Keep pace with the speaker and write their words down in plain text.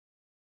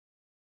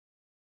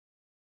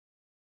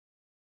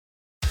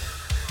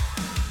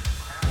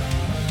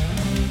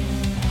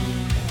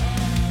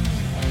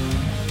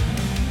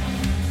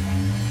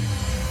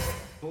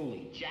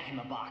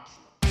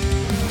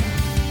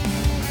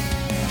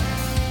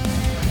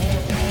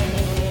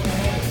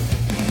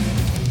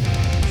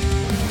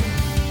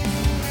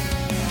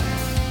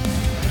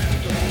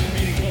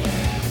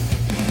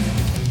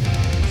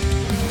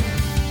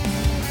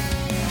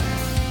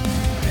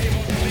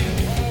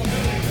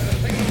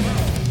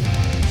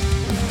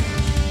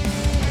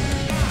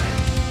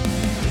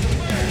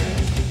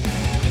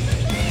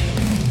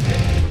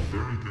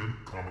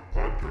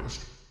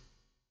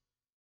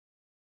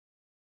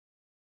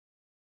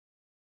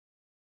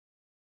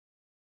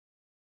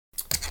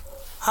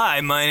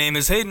Hi, my name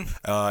is Hayden.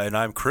 And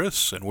I'm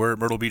Chris, and we're at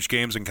Myrtle Beach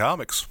Games and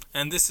Comics.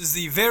 And this is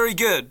the Very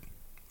Good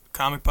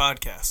Comic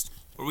Podcast,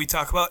 where we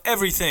talk about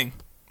everything,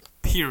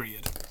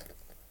 period.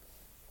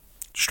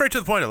 Straight to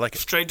the point, I like it.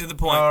 Straight to the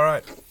point. All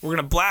right. We're going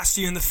to blast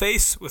you in the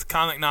face with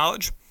comic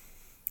knowledge.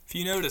 If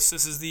you notice,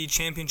 this is the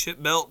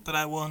championship belt that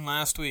I won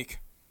last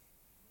week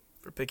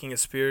for picking a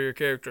superior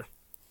character.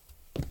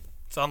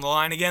 It's on the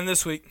line again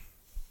this week.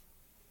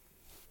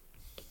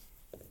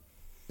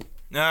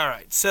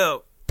 Alright,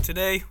 so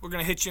today we're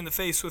going to hit you in the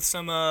face with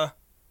some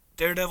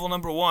Daredevil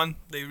 #1.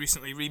 They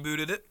recently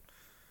rebooted it,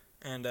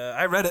 and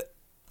I read it.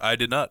 I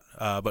did not,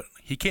 but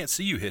he can't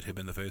see you hit him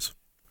in the face.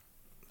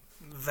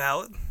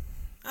 Valid.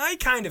 I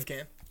kind of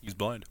can. He's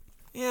blind.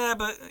 Yeah,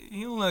 but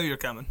he'll know you're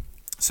coming.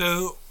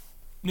 So,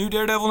 new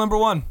Daredevil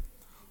 #1.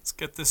 Let's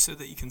get this so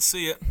that you can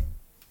see it.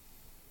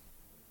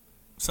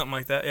 Something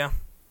like that, yeah.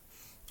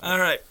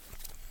 Alright.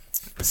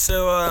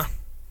 So,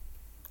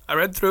 I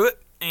read through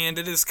it, and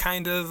it is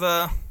kind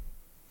of,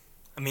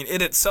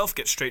 it itself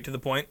gets straight to the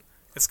point.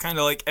 It's kind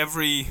of like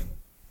every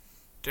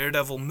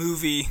Daredevil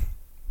movie,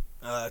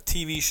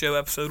 TV show,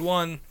 episode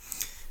 1.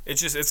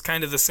 It's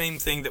kind of the same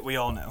thing that we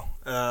all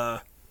know.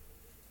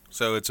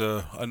 So it's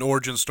an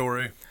origin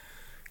story?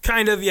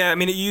 Kind of, yeah.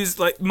 It used,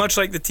 much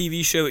like the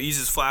TV show, it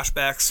uses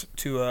flashbacks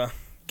to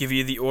give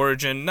you the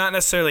origin. Not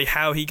necessarily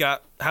how he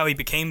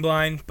became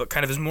blind, but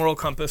kind of his moral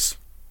compass.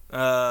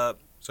 So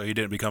he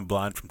didn't become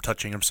blind from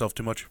touching himself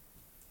too much?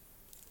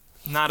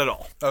 Not at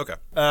all. Okay.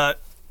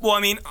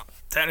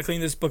 Technically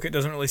in this book it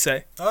doesn't really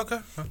say. Okay.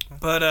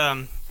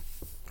 But,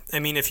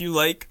 if you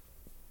like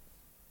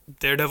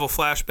Daredevil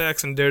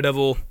flashbacks and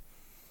Daredevil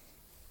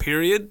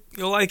period,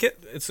 you'll like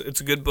it. It's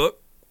a good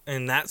book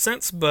in that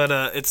sense, but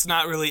it's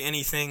not really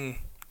anything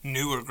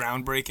new or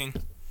groundbreaking.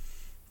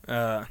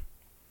 Now,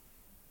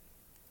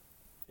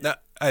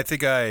 I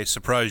think I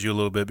surprised you a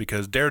little bit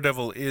because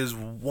Daredevil is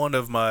one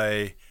of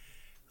my...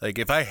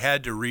 if I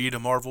had to read a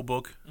Marvel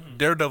book,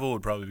 Daredevil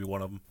would probably be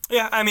one of them.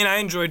 Yeah, I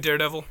enjoyed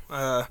Daredevil,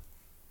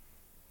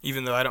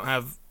 even though I don't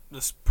have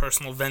this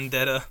personal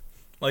vendetta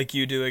like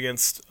you do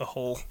against a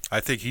whole I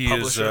think he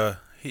publisher.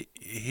 is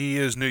he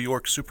is New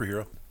York's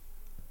superhero.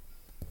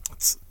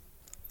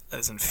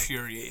 That's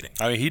infuriating.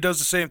 He does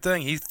the same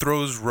thing. He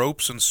throws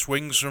ropes and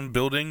swings from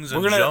buildings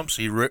and jumps.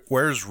 He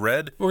wears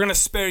red. We're going to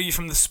spare you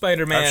from the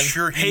Spider-Man I'm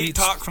sure he hate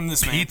talk from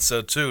this man.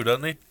 Pizza too,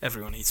 doesn't he?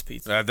 Everyone eats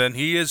pizza. Then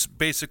he is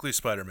basically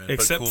Spider-Man.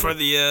 Except for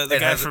the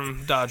guy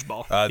from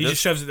Dodgeball. He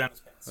just shoves it down his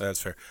pants.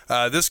 That's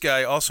fair. This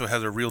guy also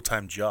has a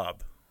real-time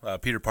job.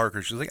 Peter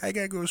Parker's just like, I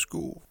got to go to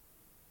school.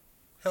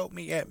 Help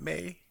me, Aunt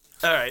May.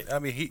 All right.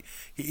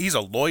 He's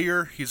a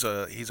lawyer. He's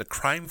a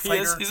crime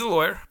fighter. He's a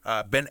lawyer.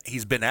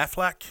 He's Ben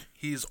Affleck.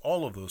 He's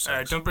all of those things. All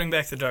right, don't bring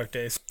back the dark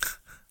days.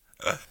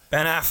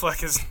 Ben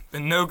Affleck has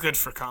been no good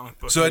for comic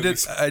books. So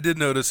movies. I did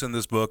notice in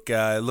this book,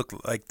 it looked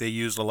like they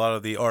used a lot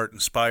of the art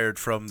inspired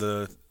from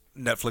the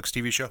Netflix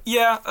TV show.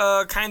 Yeah,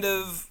 kind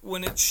of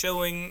when it's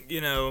showing,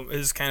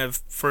 his kind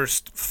of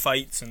first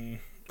fights and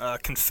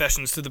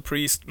confessions to the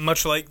priest,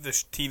 much like the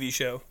TV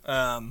show.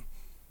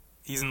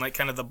 He's in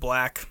kind of the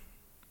black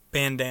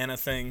bandana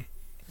thing,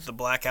 the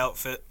black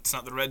outfit. It's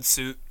not the red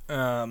suit.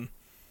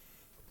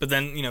 But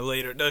then,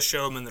 later it does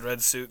show him in the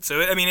red suit. So,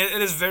 it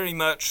is very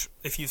much,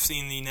 if you've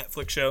seen the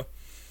Netflix show,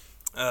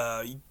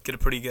 you get a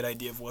pretty good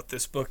idea of what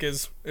this book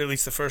is, at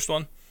least the first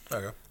one.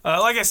 Okay.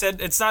 Like I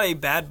said, it's not a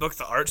bad book.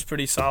 The art's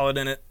pretty solid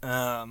in it.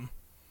 The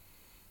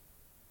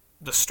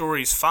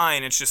story's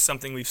fine. It's just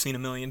something we've seen a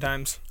million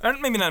times. Or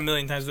maybe not a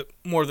million times, but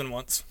more than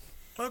once.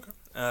 Okay.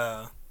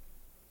 But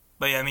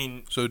yeah,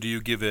 So do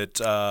you give it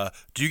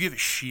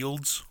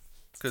shields?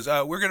 Because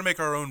we're gonna make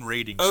our own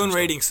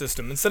rating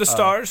system instead of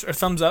stars or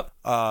thumbs up.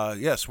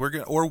 Yes, or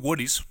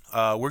Woodies.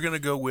 We're gonna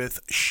go with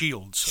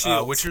shields.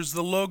 Which is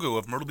the logo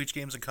of Myrtle Beach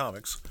Games and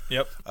Comics.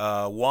 Yep.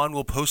 Juan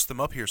will post them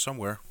up here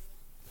somewhere.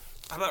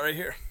 How about right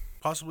here?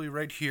 Possibly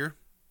right here,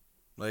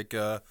 right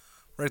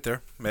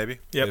there, maybe.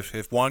 Yep.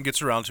 If Juan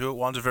gets around to it.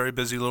 Juan's a very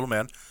busy little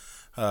man,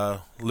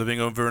 living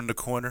over in the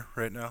corner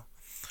right now.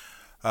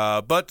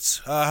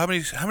 But how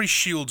many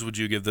shields would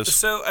you give this?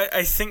 So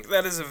I think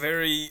that is a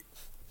very...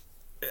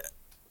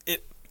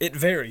 It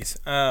varies.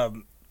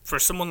 For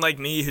someone like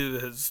me who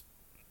has,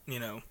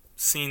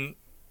 seen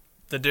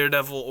the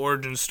Daredevil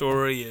origin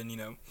story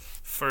and,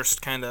 first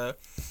kind of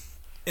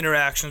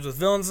interactions with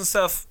villains and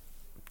stuff,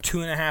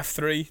 2.5,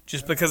 3,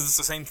 just because it's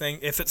the same thing.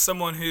 If it's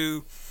someone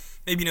who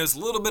maybe knows a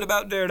little bit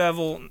about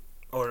Daredevil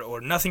or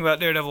nothing about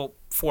Daredevil,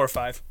 4 or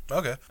 5.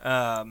 Okay.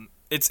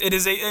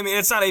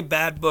 It's not a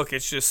bad book.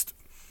 It's just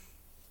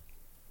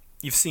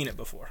you've seen it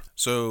before.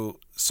 So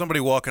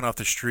somebody walking off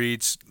the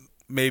streets,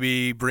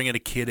 maybe bringing a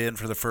kid in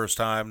for the first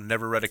time,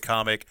 never read a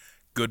comic,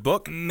 good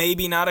book?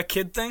 Maybe not a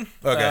kid thing.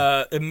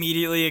 Okay.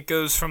 Immediately it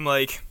goes from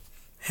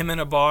him in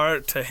a bar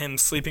to him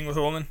sleeping with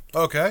a woman.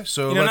 Okay,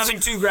 so nothing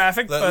too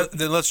graphic. But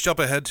then let's jump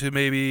ahead to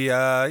maybe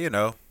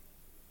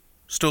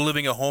still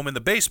living at home in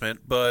the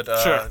basement, but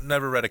sure.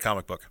 Never read a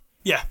comic book.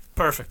 Yeah,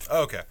 perfect.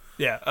 Okay.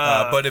 Yeah.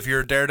 But if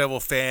you're a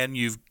Daredevil fan,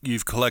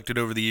 you've collected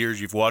over the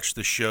years, you've watched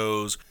the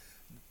shows,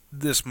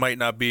 this might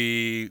not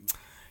be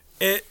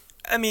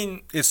I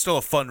mean, it's still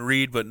a fun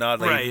read, but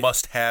not a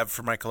must-have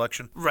for my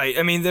collection. Right.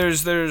 I mean,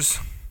 there's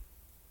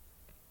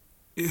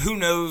who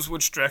knows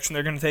which direction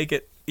they're going to take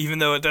it. Even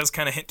though it does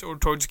kind of hint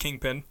towards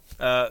Kingpin,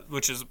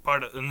 which is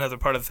another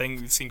part of the thing.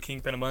 We've seen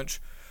Kingpin a bunch,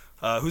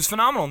 who's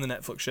phenomenal in the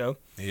Netflix show.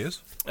 He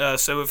is.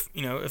 So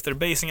if they're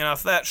basing it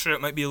off that, sure,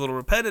 it might be a little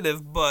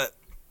repetitive, but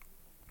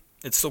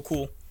it's still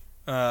cool.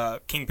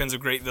 Kingpin's a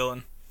great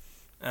villain,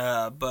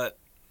 but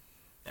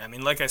I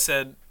mean, like I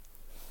said,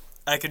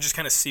 I could just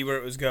kind of see where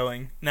it was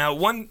going. Now,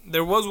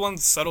 there was one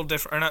subtle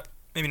difference, or not,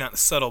 maybe not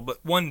subtle, but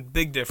one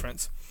big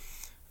difference.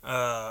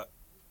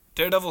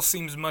 Daredevil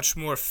seems much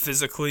more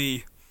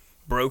physically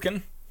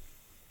broken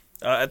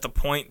at the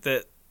point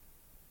that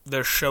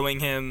they're showing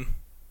him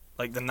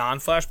like the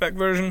non-flashback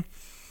version.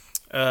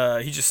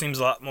 He just seems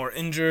a lot more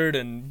injured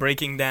and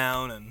breaking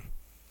down and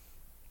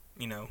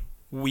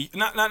weak,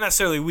 not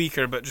necessarily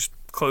weaker, but just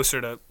closer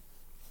to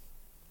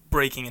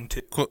breaking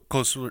into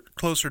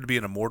closer to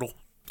being immortal.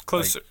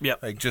 Closer, yeah.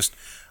 Like just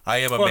I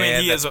am a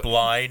man that's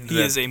blind.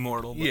 He is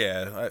immortal. But.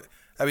 Yeah,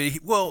 I mean,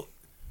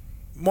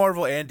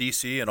 Marvel and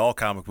DC and all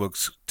comic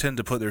books tend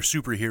to put their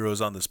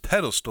superheroes on this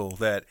pedestal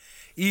that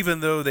even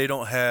though they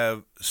don't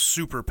have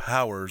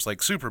superpowers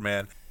like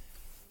Superman,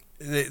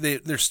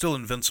 they're still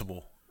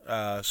invincible.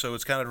 So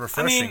it's kind of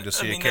refreshing to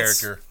see a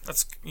character.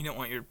 That's you don't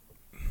want you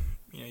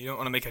don't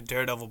want to make a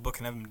Daredevil book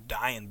and have him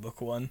die in book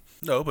one.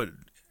 No, but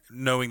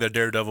knowing that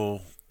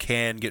Daredevil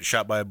can get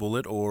shot by a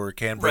bullet or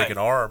can break an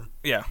arm.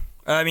 Yeah.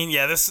 I mean,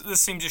 yeah, this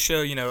seems to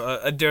show,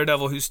 a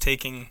Daredevil who's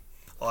taking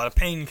a lot of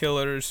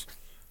painkillers,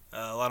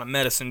 a lot of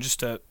medicine just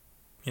to,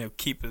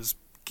 keep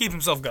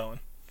himself going.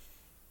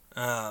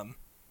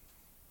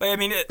 But I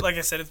mean, like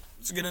I said,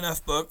 it's a good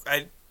enough book.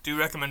 I do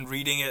recommend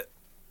reading it,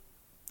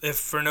 if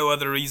for no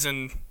other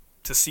reason,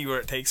 to see where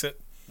it takes it.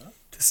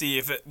 To see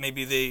if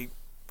maybe they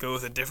go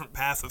with a different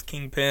path with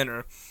Kingpin,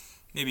 or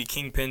maybe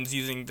Kingpin's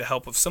using the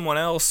help of someone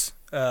else.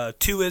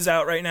 2 is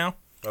out right now.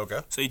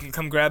 Okay. So you can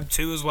come grab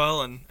 2 as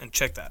well and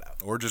check that out.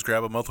 Or just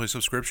grab a monthly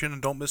subscription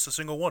and don't miss a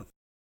single one.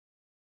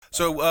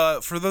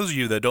 So for those of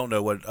you that don't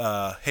know, what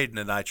Hayden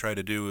and I try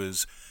to do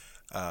is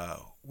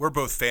we're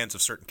both fans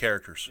of certain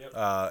characters.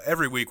 Yep.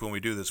 Every week when we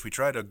do this, we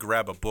try to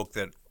grab a book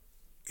that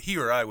he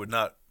or I would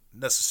not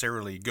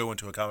necessarily go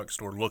into a comic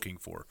store looking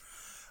for.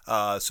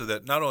 So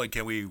that not only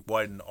can we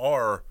widen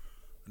our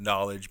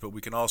knowledge, but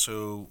we can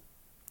also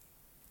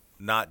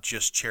not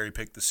just cherry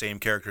pick the same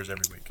characters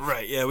every week.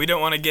 Right, yeah. We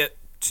don't want to get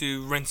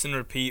to rinse and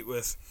repeat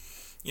with,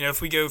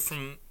 if we go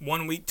from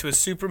one week to a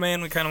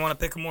Superman, we kind of want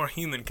to pick a more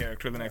human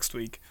character the next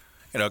week.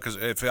 Because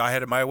if I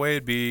had it my way,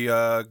 it'd be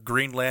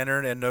Green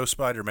Lantern and no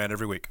Spider-Man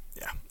every week.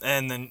 Yeah,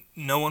 and then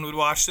no one would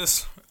watch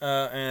this.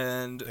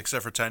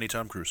 Except for Tiny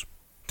Tom Cruise.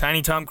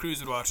 Tiny Tom Cruise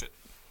would watch it,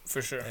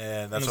 for sure.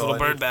 And that's all. Little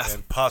bird bath.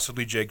 And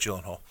possibly Jake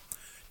Gyllenhaal.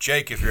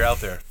 Jake, if you're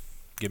out there,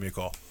 give me a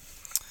call.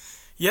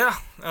 Yeah,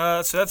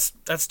 so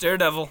that's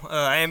Daredevil.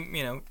 I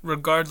am,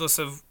 regardless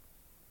of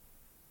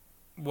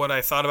what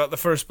I thought about the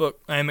first book,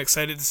 I am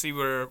excited to see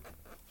where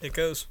it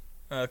goes.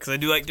 Because I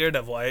do like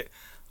Daredevil.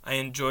 I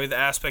enjoy the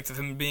aspect of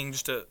him being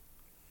just a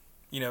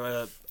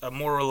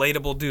more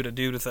relatable dude, a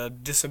dude with a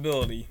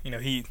disability.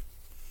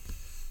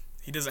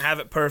 He doesn't have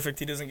it perfect.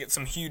 He doesn't get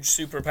some huge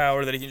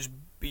superpower that he can just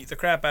beat the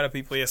crap out of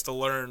people. He has to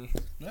learn.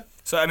 Yeah.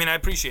 So, I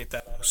appreciate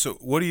that. So,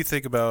 what do you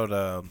think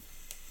about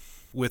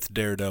with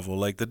Daredevil,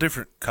 like the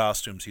different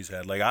costumes he's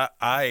had? Like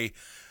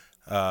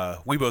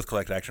we both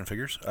collect action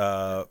figures.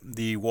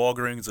 The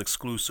Walgreens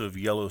exclusive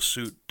yellow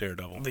suit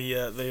Daredevil,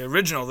 the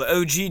original, the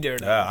OG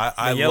Daredevil,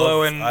 the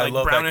yellow and like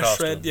brownish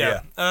red.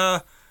 Yeah.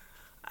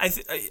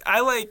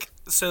 I like,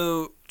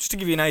 so just to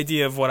give you an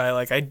idea of what I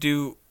like, I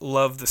do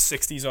love the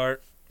 '60s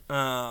art.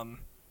 The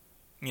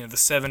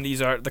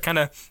 '70s art, the kind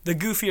of the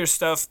goofier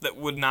stuff that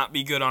would not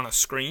be good on a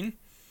screen,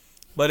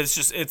 but it's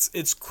just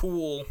it's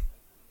cool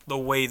the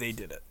way they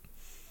did it.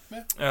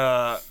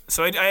 Yeah.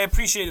 So I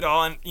appreciate it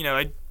all, and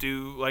I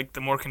do like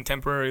the more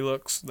contemporary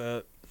looks,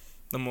 the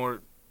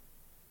more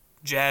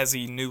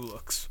jazzy new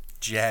looks.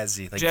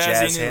 Jazzy, like jazzy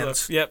jazz new hands.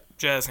 Looks. Yep,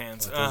 jazz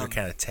hands. Those are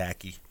kind of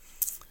tacky.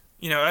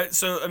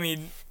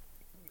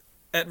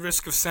 At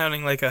risk of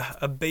sounding like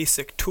a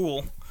basic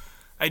tool,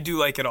 I do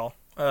like it all.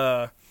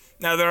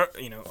 Now there,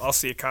 I'll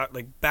see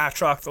like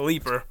Batroc the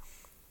Leaper.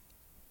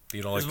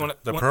 You don't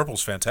like the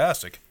purple's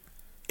fantastic.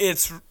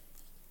 It's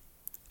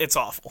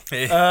awful.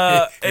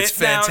 It's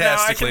fantastically now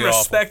I can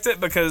respect awful. it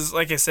because,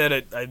 like I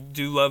said, I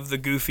do love the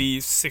goofy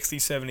 60s,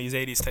 70s,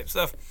 80s type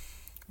stuff,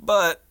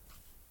 but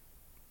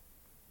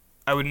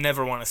I would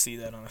never want to see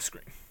that on a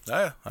screen.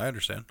 Yeah, I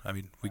understand.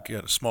 We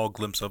got a small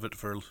glimpse of it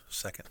for a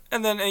second.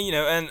 And then,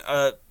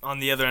 on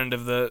the other end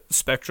of the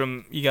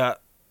spectrum, you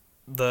got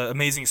the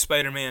Amazing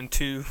Spider-Man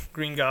 2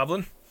 Green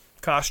Goblin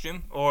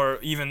costume, or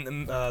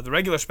even the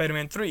regular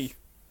Spider-Man 3.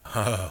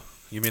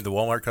 You mean the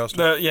Walmart costume?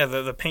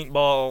 The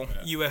paintball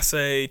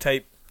USA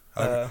type.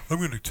 I'm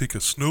going to take a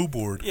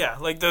snowboard. Yeah,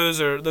 like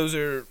those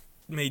are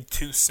made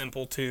too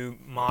simple, too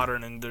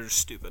modern, and they're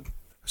stupid.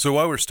 So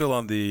while we're still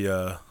on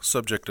the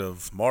subject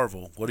of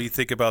Marvel, what do you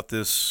think about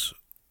this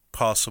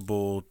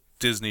possible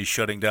Disney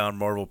shutting down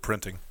Marvel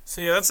printing.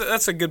 So yeah,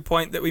 that's a good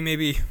point that we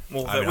maybe.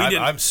 Well,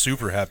 I'm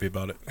super happy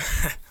about it.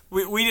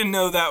 we didn't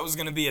know that was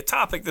going to be a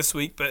topic this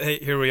week, but hey,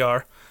 here we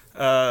are.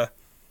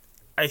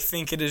 I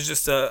think it is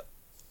just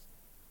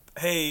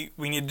hey,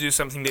 we need to do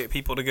something to get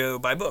people to go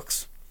buy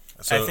books.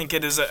 So, I think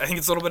it's a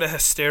little bit of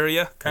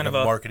hysteria, kind of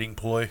a marketing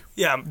ploy.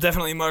 Yeah,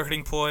 definitely a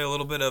marketing ploy. A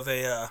little bit of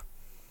a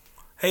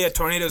hey, a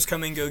tornado's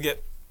coming, go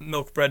get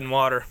milk, bread, and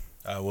water.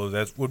 Well,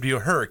 that would be a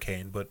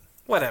hurricane, but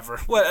whatever.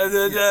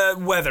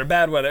 Weather,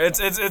 bad weather. It's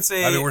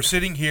a. I mean, we're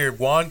sitting here.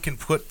 Juan can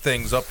put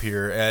things up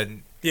here,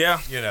 and yeah,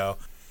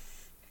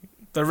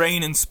 the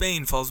rain in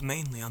Spain falls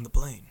mainly on the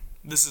plain.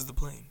 This is the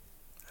plain.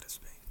 That is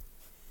Spain.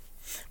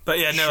 But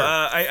yeah, no. Sure.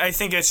 I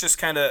think it's just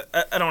kind of.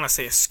 I don't want to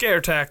say a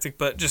scare tactic,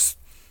 but just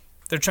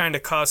they're trying to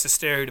cause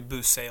hysteria to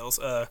boost sales.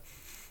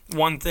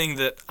 One thing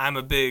that I'm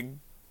a big,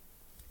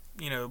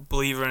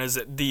 believer in is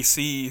that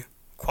DC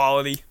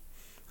quality.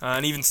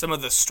 And even some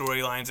of the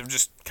storylines have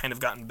just kind of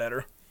gotten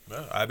better.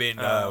 Well, I mean,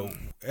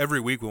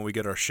 every week when we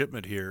get our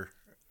shipment here,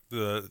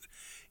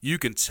 you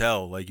can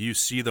tell. Like, you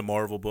see the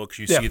Marvel books,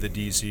 you see the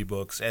DC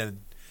books,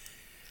 and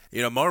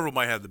Marvel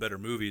might have the better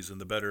movies and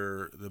the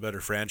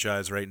better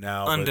franchise right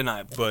now.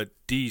 Undeniable. But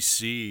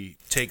DC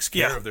takes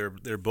care of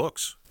their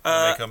books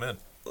when they come in.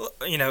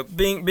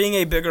 Being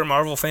a bigger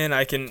Marvel fan,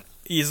 I can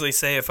easily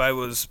say if I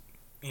was,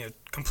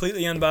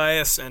 completely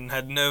unbiased and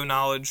had no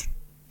knowledge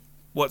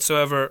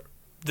whatsoever,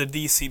 the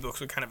DC books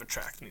would kind of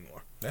attract me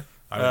more. Yeah,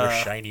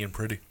 they're shiny and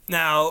pretty.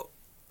 Now,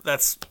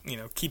 that's,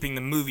 keeping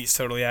the movies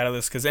totally out of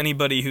this, because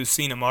anybody who's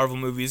seen a Marvel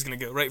movie is going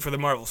to go right for the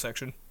Marvel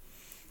section.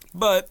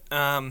 But,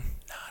 not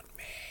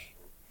me.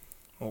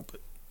 Well,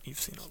 but you've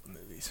seen all the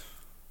movies.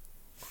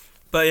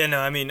 But,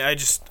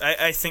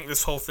 I think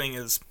this whole thing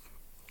is,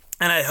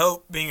 and I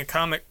hope, being a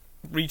comic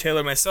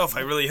retailer myself,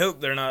 I really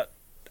hope they're not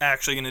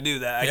actually going to do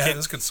that.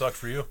 This could suck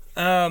for you.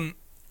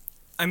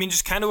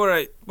 Just kind of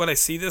what I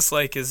see this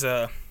like is,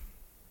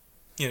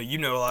 you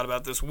know a lot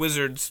about this.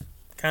 Wizards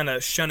kind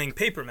of shunning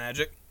paper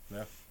magic.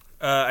 Yeah.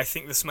 I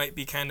think this might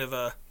be kind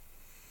of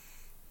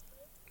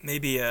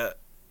maybe a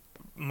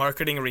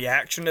marketing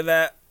reaction to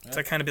that. Yeah.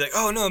 To kind of be like,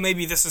 oh no,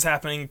 maybe this is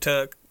happening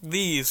to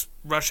these.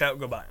 Rush out,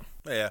 go buy them.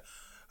 Yeah.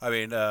 I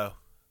mean,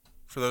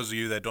 for those of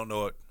you that don't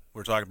know what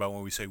we're talking about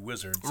when we say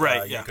Wizards,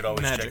 right? You could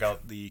always check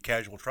out the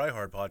Casual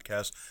Tryhard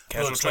podcast.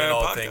 They'll explain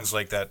all things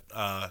like that.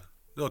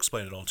 They'll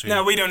explain it all to you.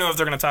 Now, we don't know if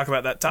they're going to talk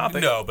about that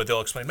topic. No, but they'll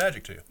explain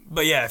magic to you.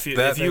 But yeah, if you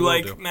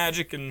like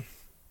magic and,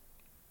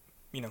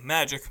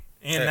 magic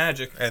and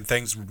magic. And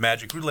things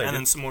magic related. And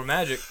then some more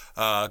magic.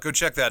 Go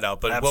check that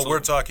out. But What we're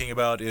talking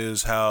about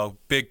is how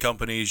big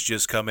companies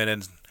just come in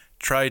and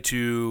try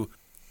to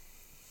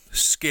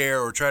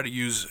scare or try to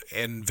use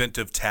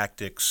inventive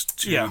tactics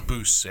to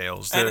boost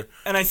sales.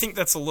 And I think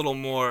that's a little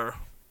more...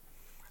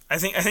 I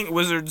think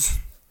Wizards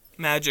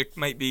magic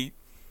might be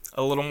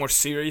a little more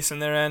serious in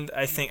their end.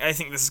 I think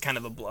this is kind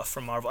of a bluff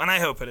from Marvel, and I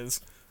hope it is.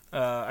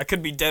 I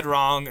could be dead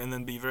wrong and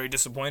then be very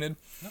disappointed.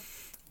 No.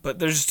 But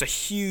there's just a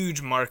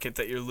huge market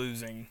that you're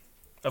losing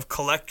of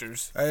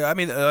collectors. I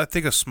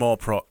think a small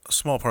part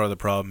of the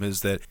problem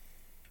is that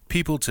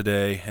people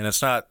today, and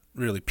it's not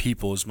really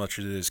people as much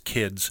as it is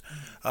kids,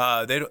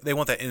 they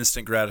want that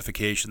instant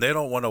gratification. They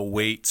don't want to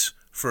wait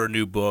for a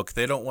new book.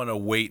 They don't want to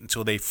wait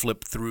until they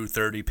flip through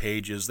 30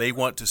 pages. They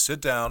want to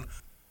sit down,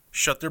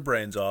 shut their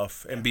brains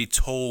off, and be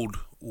told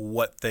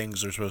what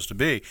things are supposed to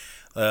be.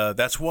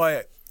 That's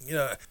why,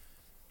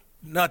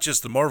 not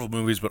just the Marvel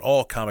movies, but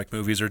all comic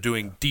movies are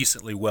doing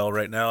decently well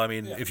right now. I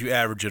mean, if you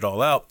average it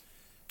all out.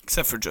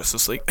 Except for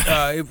Justice League.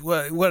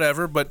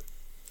 Whatever, but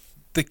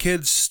the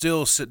kids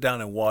still sit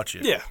down and watch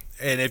it. Yeah.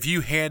 And if you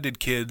handed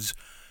kids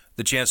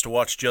the chance to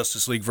watch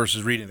Justice League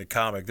versus reading the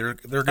comic, they're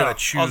going to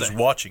choose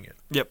watching it.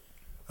 Yep.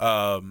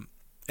 And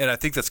I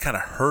think that's kind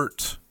of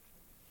hurt.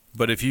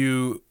 But if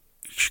you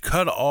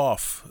cut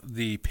off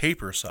the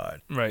paper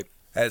side, right,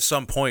 at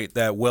some point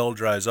that well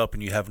dries up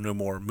and you have no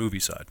more movie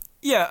side.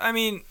 Yeah,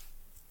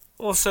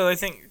 so I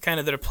think kind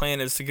of their plan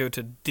is to go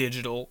to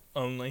digital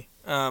only.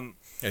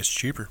 It's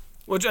cheaper.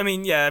 Which,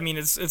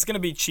 it's going to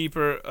be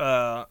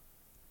cheaper.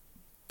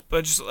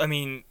 But just,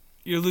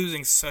 you're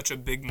losing such a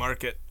big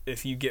market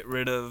if you get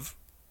rid of,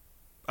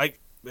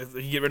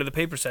 the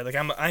paper side. Like,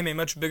 I'm a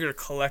much bigger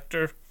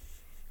collector.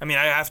 I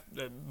have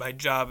my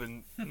job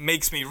and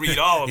makes me read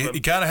all of them.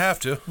 You kind of have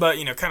to. But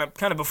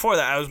kind of before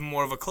that, I was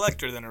more of a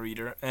collector than a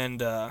reader.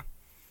 And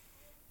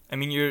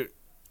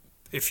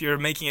if you're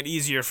making it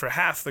easier for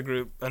half the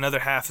group, another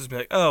half is be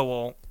like, oh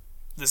well,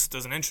 this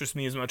doesn't interest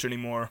me as much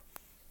anymore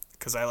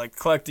because I like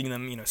collecting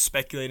them.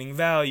 Speculating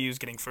values,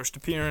 getting first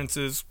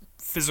appearances,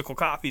 physical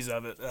copies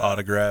of it,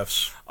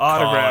 autographs.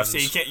 Yeah,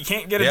 you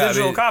can't get a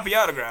digital copy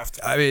autographed.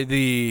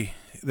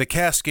 The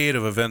cascade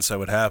of events that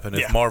would happen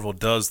if Marvel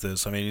does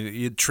this.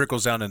 It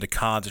trickles down into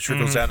cons. It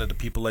trickles down into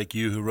people like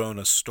you who run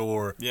a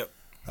store. Yep.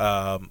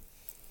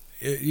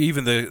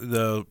 Even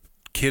the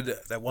kid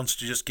that wants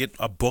to just get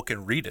a book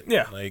and read it.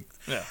 Yeah.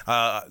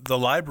 The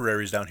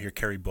libraries down here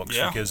carry books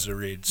for kids to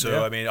read.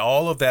 So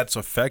all of that's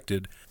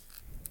affected.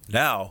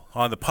 Now,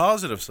 on the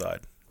positive side,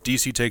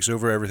 DC takes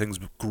over, everything's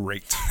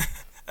great.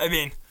 I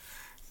mean,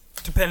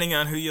 depending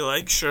on who you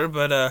like, sure,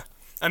 but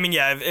I mean,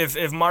 yeah,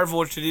 if Marvel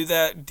were to do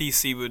that,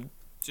 DC would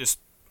just,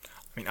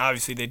 I mean,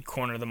 obviously they'd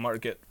corner the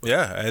market.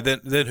 Yeah, and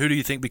then who do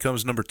you think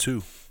becomes number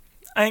 2?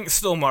 I think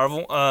still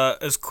Marvel,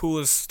 as cool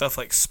as stuff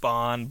like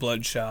Spawn,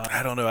 Bloodshot.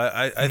 I don't know.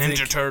 I Ninja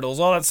think Turtles,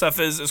 all that stuff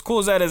is as cool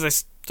as that is. I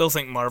still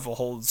think Marvel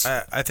holds.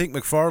 I think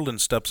McFarlane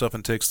steps up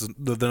and takes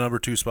the number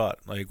 2 spot.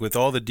 Like with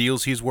all the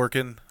deals he's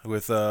working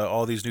with,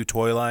 all these new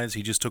toy lines,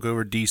 he just took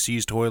over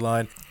DC's toy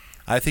line.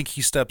 I think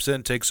he steps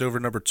in, takes over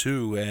number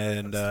 2,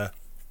 and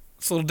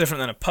It's a little different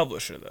than a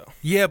publisher, though.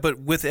 yeah, but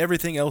with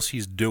everything else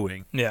he's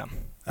doing, Yeah.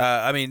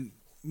 I mean,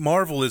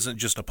 Marvel isn't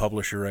just a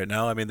publisher right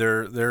now. I mean,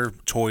 they're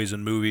toys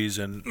and movies,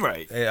 and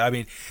Right. I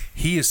mean,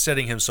 he is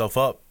setting himself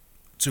up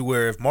to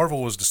where if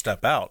Marvel was to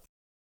step out,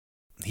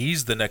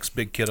 he's the next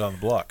big kid on the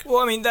block. Well,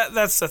 I mean,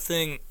 that's the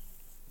thing.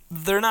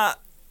 They're not.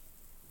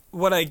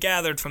 What I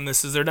gathered from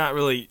this is they're not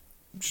really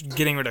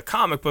getting rid of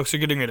comic books. They're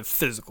getting rid of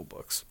physical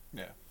books.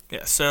 Yeah.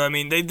 Yeah. So I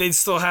mean, they'd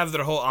still have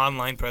their whole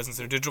online presence,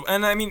 their digital,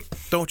 and I mean,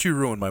 Don't you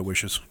ruin my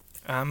wishes.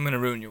 I'm gonna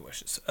ruin your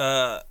wishes.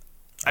 I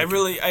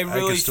really I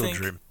can still think.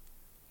 dream.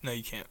 No,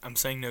 you can't. I'm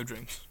saying no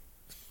dreams.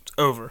 It's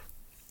over.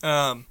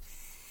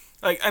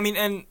 Like I mean,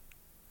 and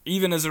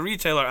even as a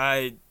retailer,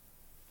 I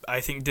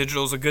think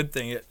digital is a good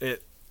thing.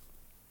 It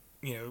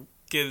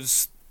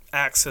gives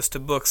access to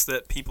books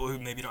that people who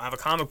maybe don't have a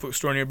comic book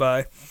store nearby.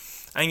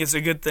 I think it's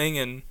a good thing,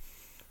 and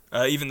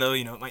even though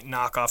it might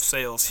knock off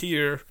sales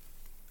here,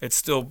 it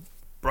still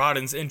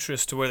broadens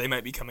interest to where they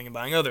might be coming and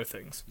buying other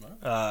things.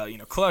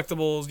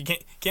 Collectibles. You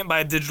can't buy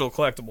a digital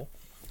collectible.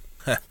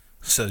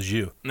 Says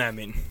you. I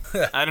mean,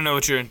 I don't know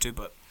what you're into,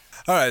 but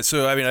All right,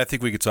 so I mean, I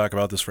think we could talk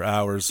about this for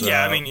hours.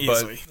 Yeah, I mean,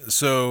 easily.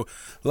 So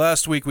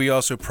last week we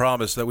also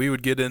promised that we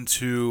would get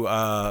into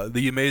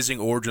the amazing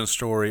origin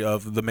story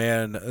of the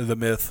man, the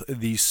myth,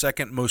 the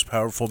second most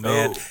powerful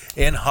man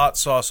in hot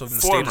sauce of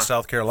the state of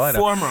South Carolina.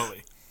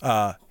 Formerly.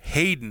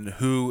 Hayden,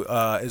 who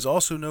is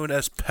also known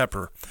as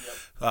Pepper.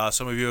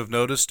 Some of you have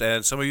noticed,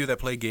 and some of you that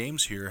play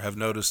games here have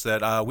noticed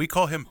that we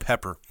call him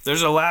Pepper.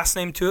 There's a last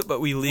name to it, but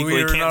we legally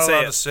We're can't not say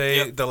allowed it. to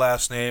say the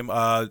last name.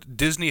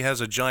 Disney has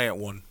a giant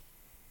one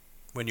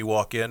when you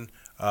walk in.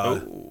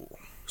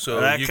 So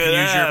That you could-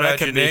 can use your that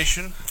could be-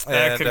 imagination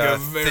that and could go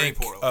very think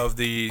poorly. of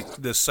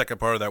the second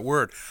part of that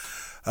word.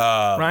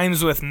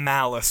 Rhymes with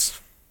malice.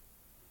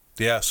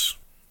 Yes.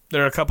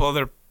 There are a couple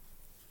other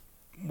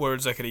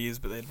words I could have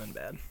used, but they'd been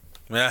bad.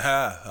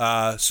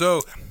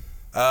 So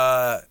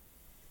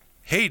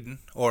Hayden,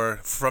 or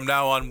from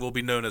now on will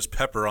be known as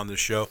Pepper on this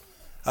show,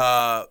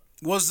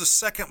 was the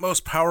second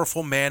most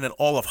powerful man in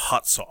all of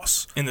hot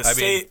sauce. In the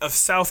state of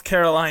South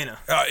Carolina.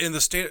 In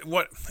the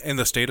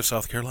state of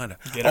South Carolina.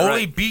 Get it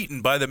Only right.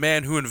 beaten by the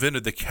man who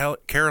invented the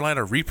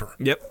Carolina Reaper.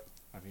 Yep.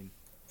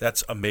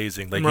 That's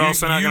amazing. Like We're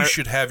also not you gonna-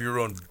 should have your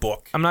own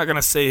book. I'm not going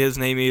to say his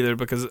name either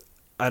because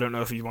I don't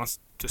know if he wants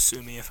to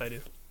sue me if I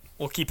do.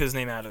 We'll keep his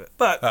name out of it.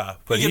 But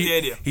you get the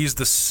idea. He's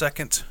the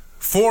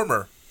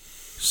former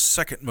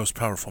second most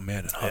powerful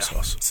man in hot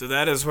sauce. So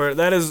that is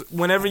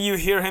whenever you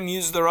hear him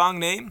use the wrong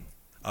name,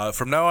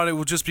 From now on, it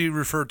will just be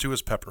referred to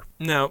as Pepper.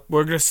 no,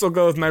 we're going to still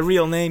go with my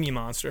real name, you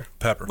monster.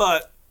 Pepper.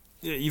 But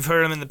you've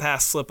heard him in the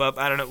past slip up.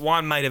 I don't know.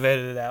 Juan might have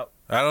edited it out.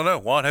 I don't know.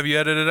 Juan, have you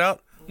edited it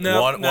out?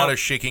 No, Juan, no. Juan is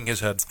shaking his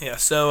head. Yeah,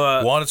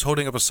 so Juan is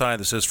holding up a sign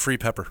that says "Free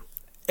Pepper."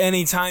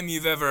 anytime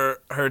you've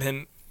ever heard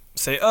him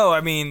say, oh,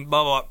 I mean,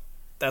 blah, blah, blah,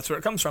 that's where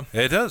it comes from.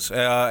 It does.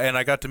 And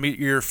I got to meet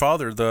your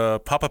father, the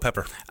Papa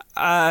Pepper.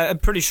 I'm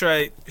pretty sure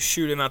I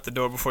shoot him out the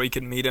door before you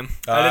could meet him.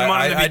 I didn't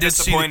want him to be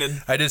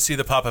disappointed. I did see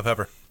the Papa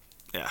Pepper.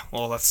 Yeah,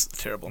 well, that's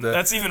terrible.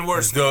 That's even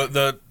worse.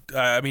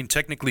 I mean,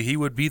 technically, he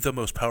would be the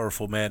most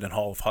powerful man in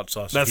all of hot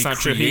sauce. That's not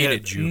true. He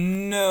created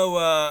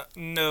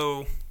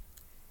you.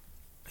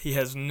 He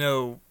has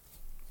no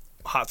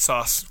hot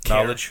sauce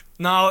care.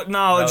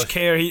 Knowledge.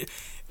 Care.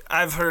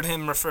 I've heard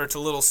him refer to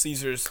Little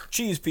Caesar's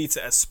cheese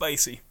pizza as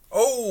spicy.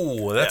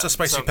 Oh, that's a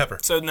spicy pepper.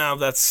 So now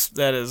that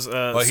is.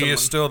 Well, he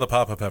is still the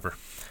Papa Pepper.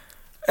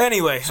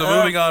 Anyway, So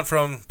moving on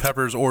from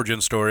Pepper's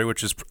origin story,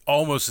 which is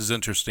almost as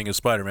interesting as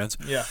Spider-Man's.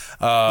 Yeah.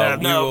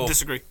 No,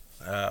 disagree.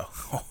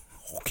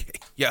 Okay.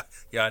 Yeah,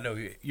 I know.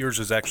 Yours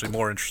is actually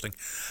more interesting.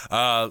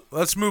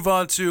 Let's move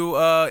on to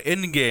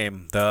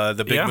Endgame,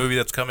 the big movie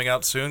that's coming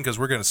out soon, because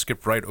we're going to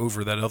skip right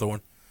over that other one.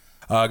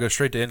 Go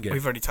straight to Endgame.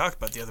 We've already talked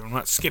about the other one. We're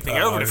not skipping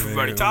over it if we've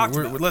already talked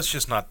about it. Let's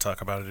just not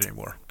talk about it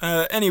anymore.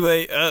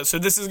 Anyway, so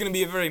this is going to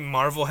be a very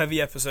Marvel-heavy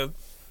episode.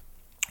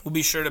 We'll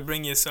be sure to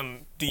bring you some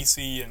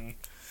DC and,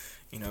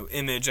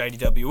 Image,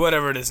 IDW,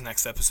 whatever it is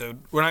next episode.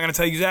 We're not going to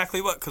tell you exactly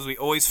what, because we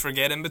always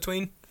forget in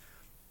between.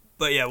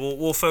 But yeah,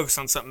 we'll focus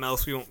on something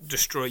else. We won't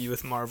destroy you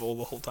with Marvel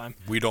the whole time.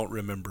 We don't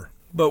remember.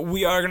 But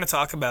we are going to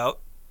talk about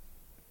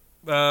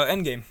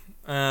Endgame.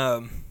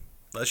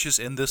 Let's just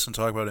end this and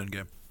talk about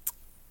Endgame.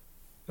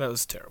 That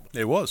was terrible.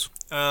 It was.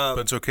 But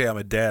it's okay. I'm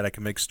a dad. I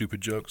can make stupid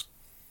jokes.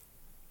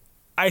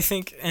 I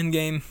think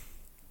Endgame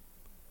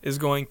is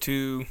going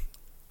to,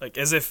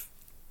 as if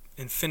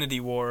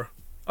Infinity War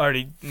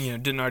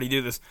didn't already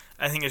do this.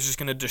 I think it's just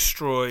going to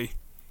destroy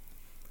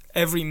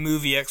every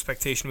movie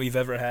expectation we've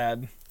ever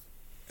had.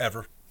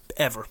 Ever.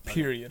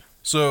 Period.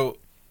 So,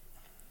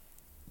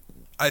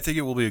 I think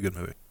it will be a good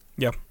movie.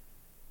 Yep.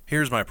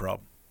 Here's my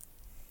problem.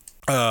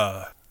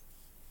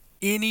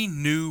 Any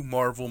new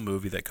Marvel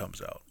movie that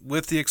comes out,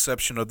 with the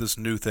exception of this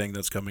new thing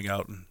that's coming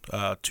out in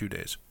 2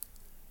 days.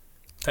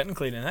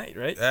 Technically tonight,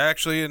 right?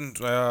 Actually,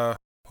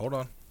 hold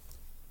on.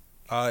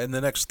 In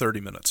the next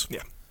 30 minutes.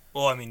 Yeah.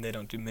 Well, I mean, they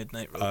don't do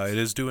midnight release. It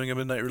is doing a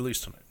midnight release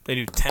tonight. They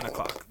do 10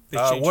 o'clock.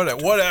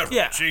 Whatever.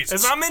 Yeah. Jesus.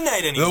 It's not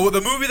midnight anymore.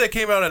 The movie that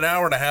came out an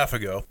hour and a half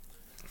ago,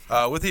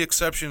 with the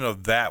exception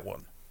of that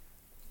one,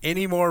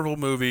 any Marvel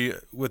movie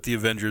with the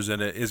Avengers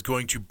in it is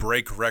going to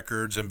break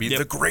records and be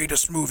the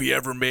greatest movie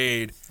ever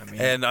made.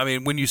 I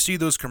mean, when you see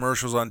those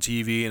commercials on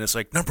TV and it's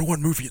like, #1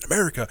 movie in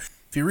America,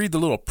 if you read the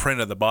little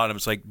print at the bottom,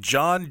 it's like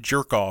John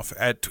Jerkoff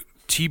at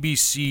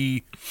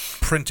TBC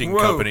Printing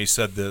Company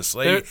said this.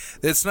 Like,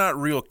 it's not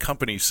real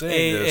company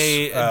saying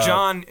this.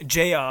 John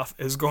J-Off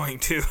is going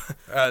to.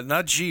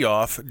 Not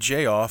G-Off,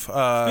 J-Off.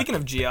 Speaking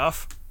of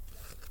G-Off,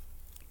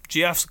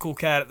 G-Off's a cool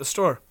cat at the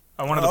store.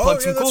 I wanted to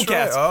plug some cool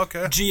cats. Oh,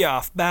 okay.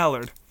 G-Off,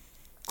 Ballard.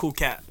 Cool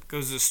cat.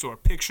 Goes to the store.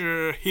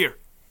 Picture here.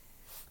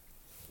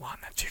 Wow,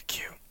 not too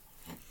cute.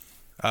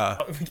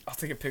 I'll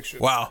take a picture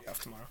of G-Off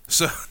tomorrow.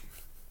 So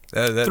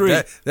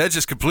that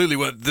just completely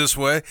went this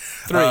way.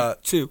 3,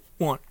 2,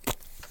 1.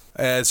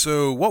 And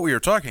so what we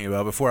were talking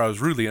about before I was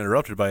rudely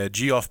interrupted by a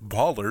G-Off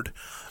Ballard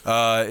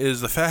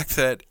is the fact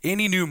that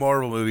any new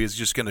Marvel movie is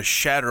just going to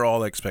shatter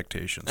all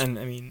expectations. And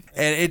I mean,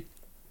 and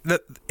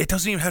it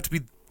doesn't even have to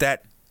be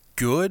that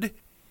good.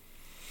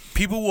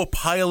 People will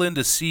pile in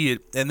to see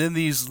it, and then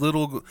these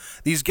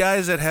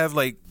guys that have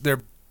like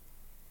they're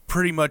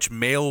pretty much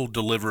mail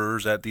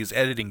deliverers at these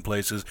editing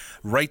places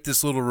write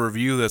this little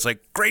review that's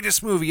like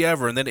greatest movie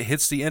ever, and then it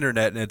hits the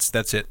internet and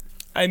that's it.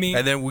 I mean,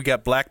 and then we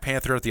got Black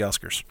Panther at the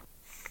Oscars.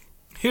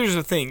 Here's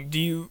the thing: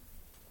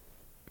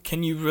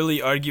 can you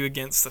really argue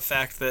against the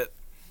fact that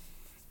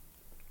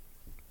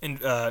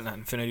not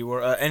Infinity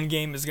War,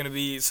 Endgame is going to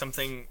be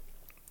something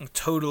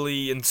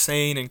totally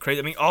insane and crazy?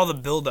 I mean, all the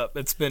build-up,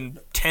 it's been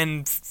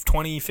 10,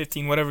 20,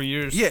 15, whatever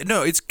years. Yeah,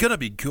 no, it's going to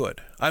be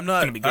good. I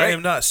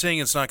am not saying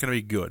it's not going to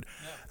be good.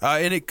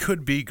 And it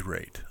could be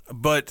great.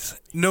 But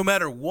no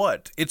matter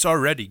what, it's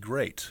already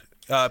great.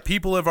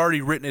 People have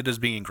already written it as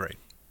being great.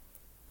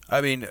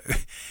 I mean,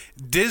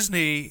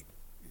 Disney's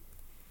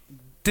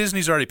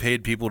already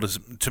paid people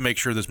to make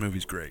sure this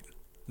movie's great.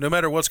 No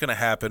matter what's going to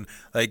happen,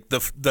 like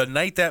the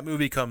night that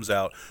movie comes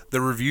out, the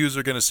reviews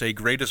are going to say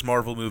greatest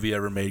Marvel movie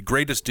ever made,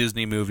 greatest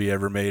Disney movie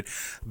ever made,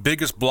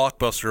 biggest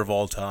blockbuster of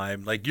all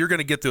time. Like, you're going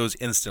to get those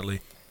instantly.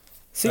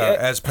 See,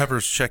 as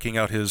Pepper's checking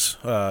out his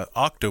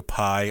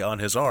octopi on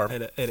his arm.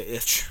 Had an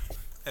itch.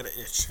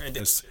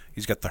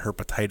 He's got the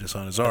herpetitis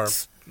on his arm.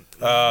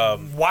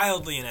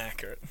 Wildly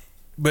inaccurate.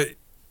 But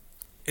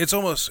it's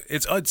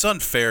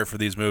unfair for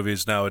these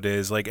movies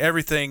nowadays. Like,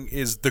 everything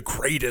is the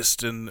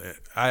greatest, and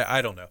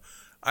I don't know.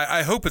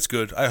 I hope it's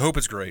good. I hope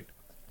it's great.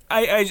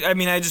 I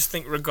mean, I just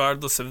think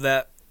regardless of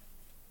that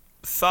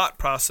thought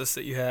process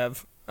that you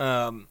have,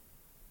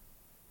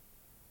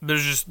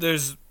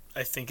 there's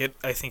I think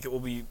it will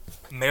be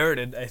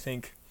merited. I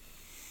think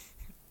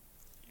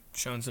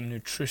showing some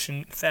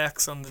nutrition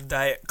facts on the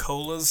Diet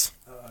Colas.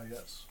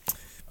 Yes.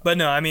 But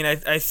no, I mean,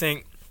 I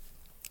think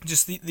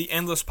just the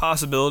endless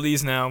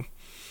possibilities now.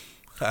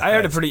 I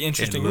heard a pretty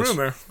interesting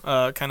rumor,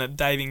 kind of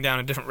diving down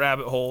a different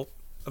rabbit hole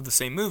of the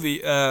same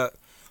movie.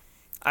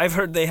 I've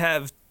heard they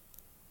have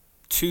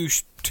two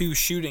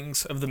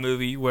shootings of the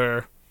movie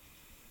where,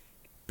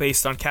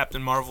 based on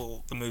Captain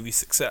Marvel, the movie's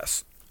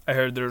success. I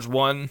heard there's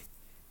one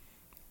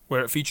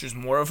where it features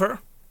more of her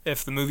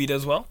if the movie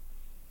does well,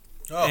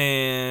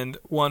 and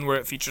one where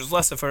it features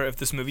less of her if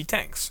this movie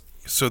tanks.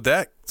 So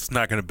that's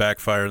not going to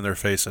backfire in their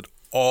face at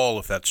all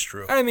if that's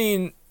true. I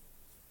mean,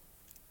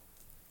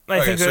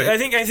 I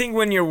think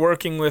when you're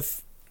working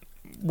with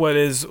what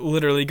is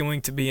literally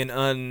going to be an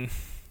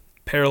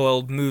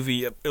unparalleled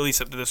movie, at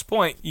least up to this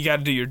point, you got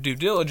to do your due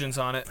diligence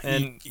on it.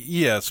 And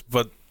yes,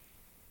 but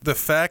the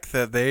fact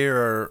that they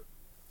are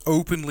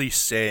openly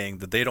saying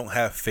that they don't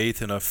have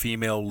faith in a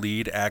female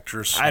lead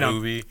actress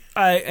movie.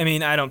 I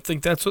mean, I don't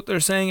think that's what they're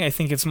saying. I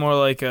think it's more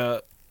like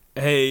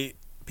hey,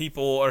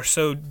 people are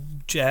so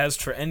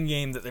jazzed for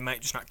Endgame that they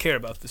might just not care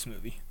about this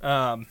movie.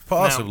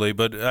 Possibly,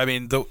 but I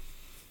mean,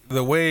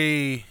 the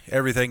way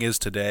everything is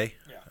today,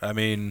 I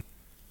mean,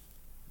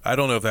 I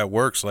don't know if that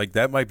works. Like,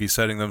 that might be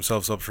setting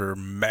themselves up for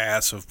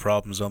massive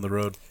problems on the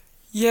road.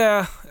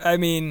 Yeah, I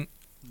mean,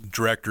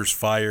 directors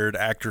fired,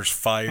 actors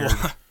fired.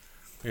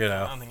 You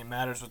know, I don't think it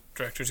matters with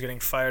directors getting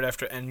fired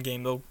after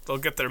Endgame. They'll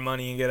get their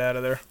money and get out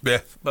of there. Yeah,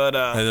 but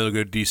and they'll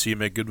go to DC and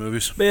make good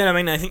movies. But yeah, I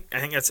mean, I think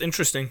that's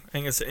interesting. I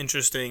think it's an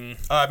interesting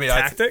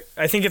tactic.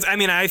 I think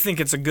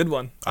it's a good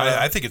one.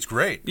 I think it's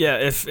great. Yeah,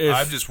 if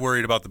I'm just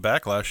worried about the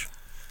backlash.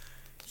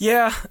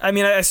 Yeah, I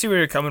mean, I see where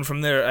you're coming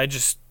from there. I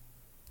just,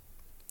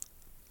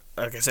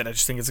 like I said, I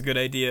just think it's a good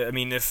idea. I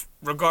mean, if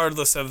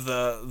regardless of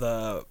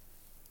the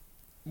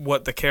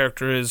what the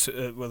character is,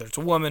 whether it's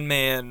a woman,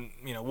 man,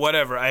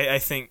 whatever, I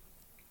think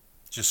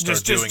Just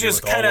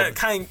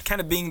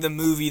kind of being the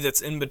movie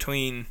that's in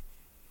between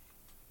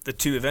the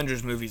two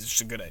Avengers movies is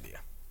just a good idea.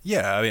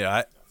 Yeah, I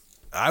mean,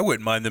 I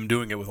wouldn't mind them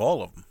doing it with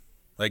all of them.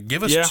 Like,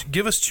 give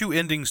us two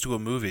endings to a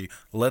movie.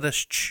 Let us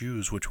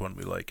choose which one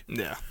we like.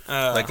 Yeah.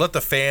 Like, let the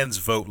fans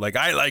vote. Like,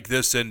 I like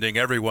this ending.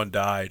 Everyone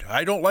died.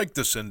 I don't like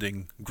this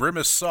ending.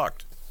 Grimace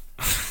sucked.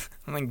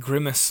 I think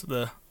Grimace,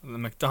 the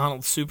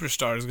McDonald's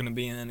superstar, is going to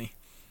be in any.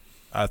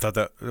 I thought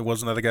that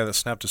wasn't that the guy that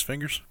snapped his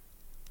fingers.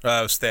 It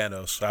was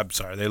Thanos. I'm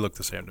sorry. They look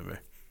the same to me.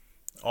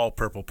 All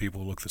purple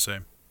people look the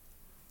same.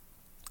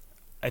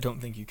 I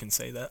don't think you can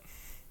say that.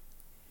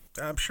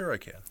 I'm sure I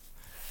can.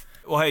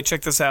 Well, hey,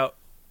 check this out.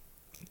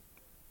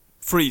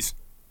 Freeze.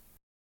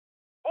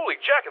 Holy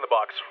Jack in the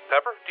Box.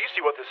 Pepper, do you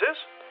see what this is?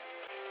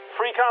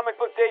 Free Comic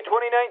Book Day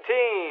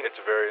 2019. It's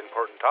a very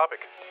important topic.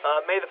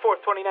 May the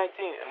 4th, 2019.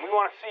 And we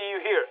want to see you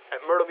here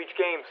at Myrtle Beach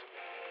Games.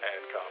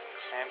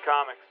 And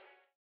comics.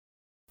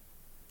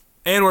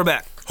 And we're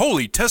back.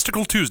 Holy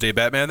Testicle Tuesday,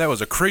 Batman. That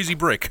was a crazy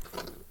break.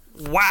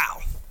 Wow.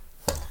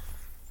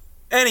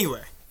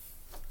 Anyway.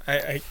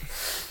 I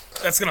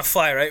that's going to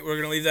fly, right? We're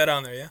going to leave that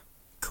on there, yeah?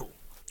 Cool.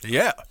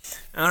 Yeah.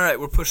 All right,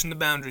 we're pushing the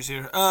boundaries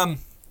here.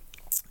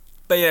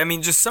 But yeah, I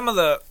mean, just some of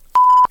the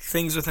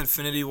things with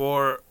Infinity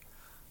War,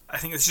 I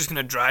think it's just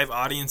going to drive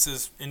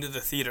audiences into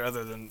the theater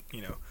other than,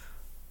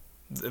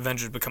 the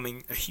Avengers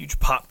becoming a huge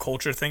pop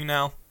culture thing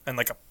now and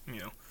like a,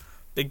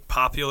 big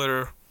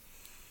popular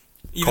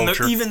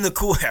culture. Even the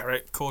cool, yeah,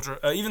 right, culture.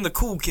 Even the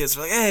cool kids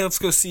are like, hey, let's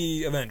go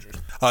see Avengers.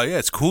 Yeah,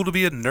 it's cool to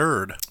be a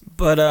nerd.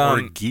 But or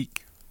a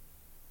geek.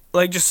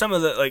 Like just some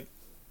of the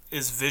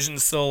is Vision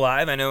still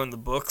alive? I know in the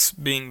books,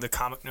 being the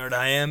comic nerd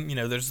I am,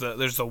 there's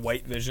the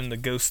white Vision, the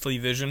ghostly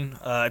Vision.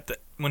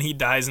 When he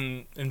dies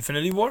in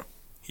Infinity War,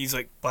 he's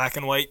like black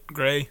and white,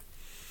 gray.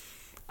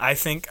 I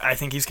think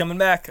he's coming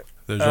back.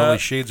 There's only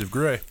shades of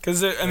gray.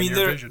 Because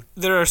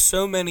there are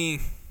so many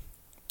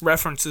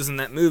references in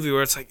that movie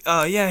where it's like,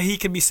 oh yeah, he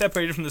could be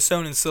separated from the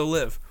stone and still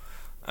live.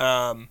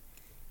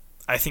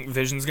 I think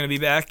Vision's gonna be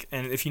back,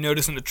 and if you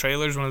notice in the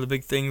trailers, one of the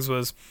big things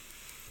was,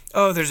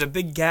 oh, there's a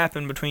big gap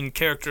in between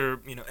character,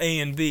 A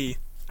and B.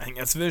 I think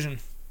that's Vision.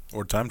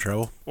 Or time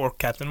travel. Or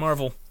Captain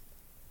Marvel.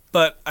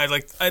 But I'd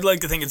like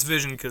to think it's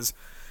Vision because,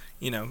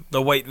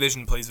 the white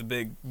Vision plays a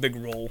big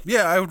role.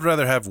 Yeah, I would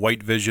rather have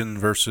white Vision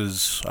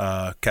versus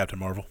Captain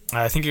Marvel.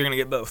 I think you're gonna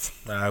get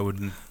both. I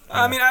wouldn't.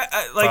 I mean,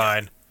 I like.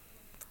 Fine.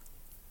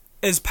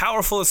 As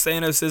powerful as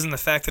Thanos is, and the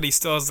fact that he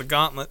still has the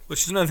gauntlet,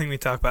 which is another thing we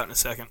talk about in a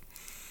second.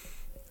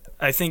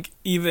 I think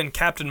even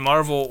Captain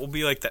Marvel will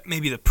be like that,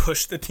 maybe the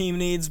push the team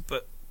needs,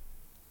 but.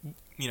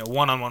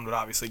 One-on-one would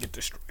obviously get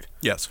destroyed.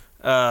 Yes.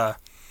 But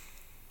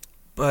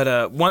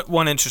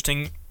one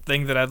interesting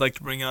thing that I'd like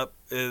to bring up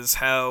is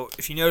how,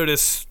 if you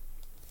notice,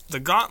 the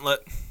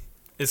gauntlet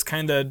is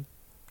kind of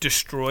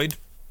destroyed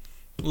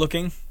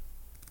looking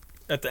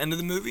at the end of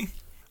the movie.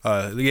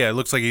 Yeah, it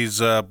looks like he's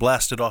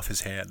blasted off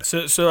his hand.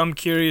 So I'm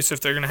curious if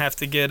they're going to have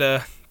to get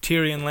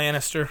Tyrion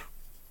Lannister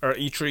or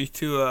Eitri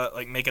to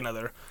make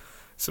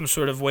some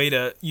sort of way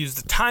to use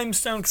the Time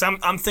Stone, because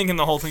I'm thinking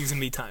the whole thing's going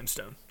to be Time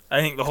Stone. I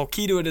think the whole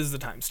key to it is the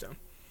Time Stone.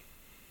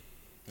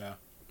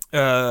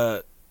 Yeah.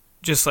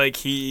 Just like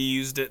he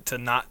used it to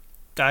not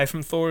die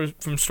from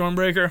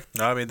Stormbreaker.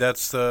 No, I mean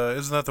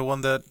isn't that the one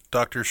that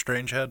Doctor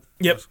Strange had?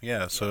 Yep.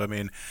 Yeah. So I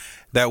mean,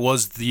 that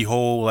was the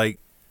whole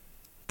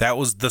that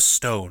was the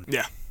stone.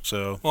 Yeah.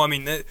 So. Well, I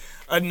mean,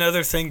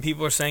 another thing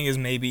people are saying is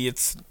maybe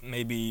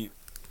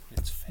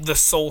the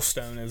Soul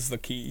Stone is the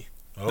key.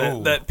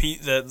 Oh.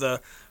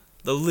 The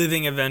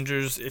living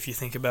Avengers, if you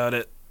think about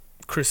it.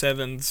 Chris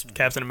Evans,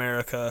 Captain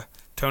America,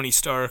 Tony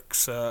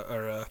Stark's,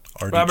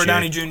 Robert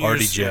Downey Jr.'s,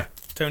 RDJ.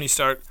 Tony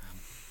Stark.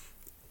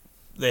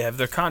 They have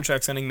their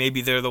contracts ending.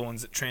 Maybe they're the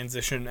ones that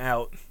transition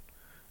out.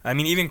 I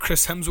mean, even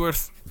Chris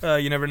Hemsworth,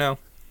 you never know.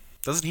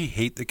 Doesn't he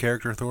hate the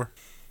character Thor?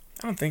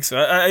 I don't think so.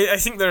 I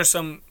think there are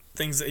some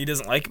things that he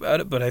doesn't like about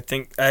it, but I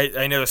think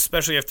I know,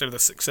 especially after the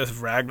success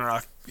of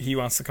Ragnarok, he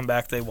wants to come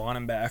back. They want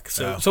him back.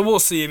 So we'll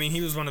see. I mean, he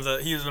was one of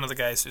the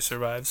guys who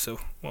survived. So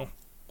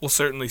we'll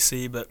certainly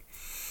see, but.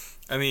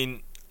 I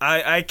mean,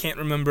 I can't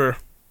remember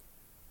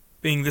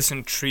being this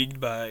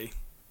intrigued by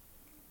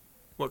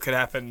what could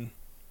happen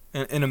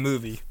in a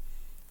movie.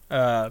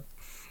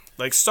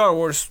 Like Star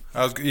Wars.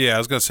 I was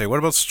going to say, what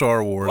about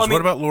Star Wars? Well,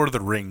 what about Lord of the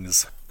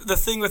Rings? The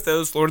thing with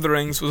those, Lord of the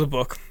Rings was a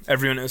book.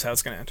 Everyone knows how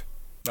it's going to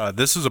end.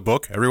 This is a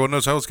book. Everyone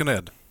knows how it's going to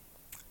end.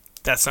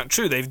 That's not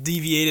true. They've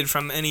deviated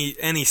from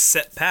any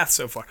set path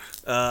so far.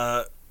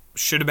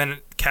 Should have been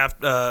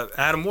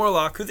Adam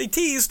Warlock, who they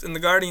teased in the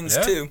Guardians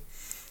too.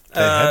 They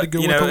had to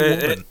go with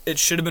a woman. It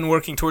should have been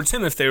working towards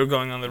him if they were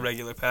going on the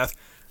regular path.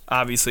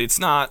 Obviously, it's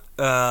not.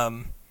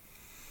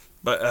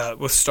 But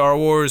with Star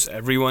Wars,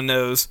 everyone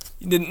knows.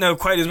 You didn't know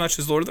quite as much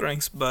as Lord of the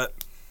Rings, but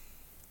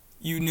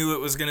you knew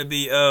it was going to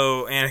be,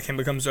 Anakin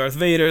becomes Darth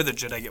Vader, the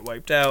Jedi get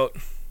wiped out,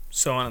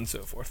 so on and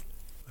so forth.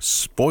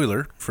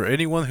 Spoiler for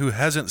anyone who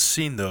hasn't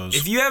seen those.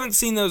 If you haven't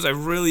seen those, I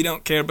really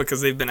don't care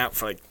because they've been out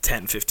for like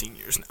 10, 15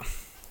 years now.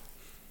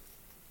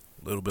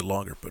 A little bit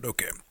longer, but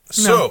okay.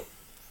 No.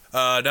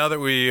 Now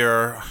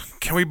that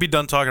can we be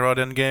done talking about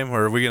Endgame,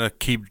 or are we going to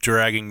keep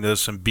dragging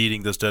this and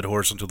beating this dead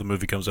horse until the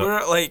movie comes out? We're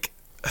at like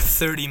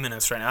 30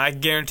 minutes right now. I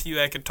guarantee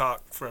you I could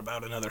talk for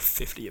about another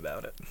 50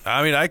 about it.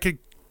 I mean, I could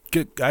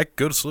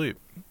go to sleep.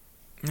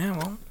 Yeah,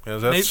 well,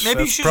 that's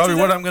maybe you should probably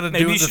do what that. I'm going to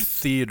do in the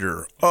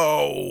theater.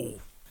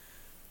 Oh.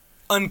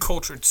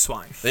 Uncultured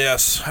swine.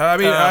 Yes. I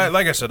mean,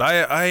 like I said,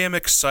 I am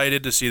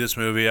excited to see this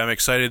movie. I'm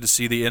excited to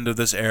see the end of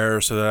this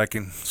era so that I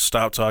can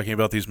stop talking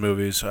about these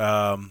movies.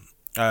 I'm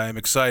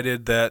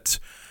excited that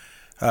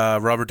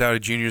Robert Downey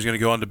Jr. is going to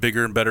go on to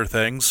bigger and better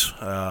things.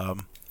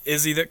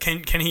 Is he?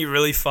 Can he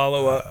really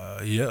follow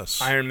up?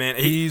 Yes. Iron Man.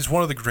 He's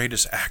one of the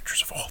greatest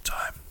actors of all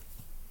time.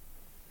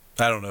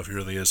 I don't know if he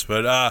really is,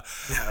 but I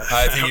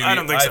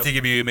think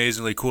it'd be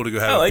amazingly cool to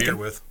go have a beer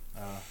with.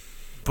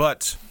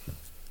 But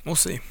we'll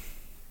see.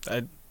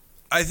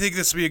 I think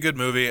this would be a good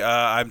movie.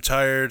 I'm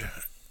tired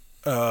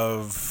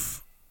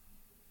of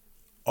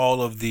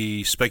all of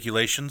the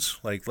speculations.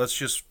 Like, let's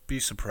just be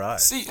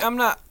surprised. See, I'm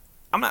not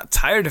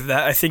tired of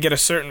that. I think at a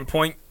certain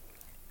point,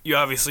 you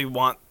obviously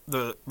want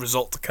the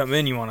result to come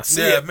in. You want to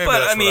see it. Maybe but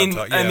that's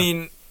I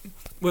mean,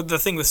 with the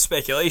thing with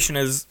speculation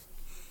is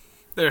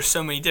there's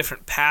so many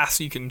different paths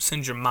you can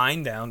send your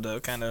mind down to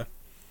kind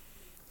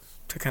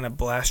of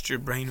blast your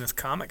brain with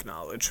comic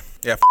knowledge.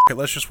 Yeah, it.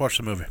 Let's just watch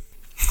the movie.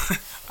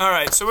 All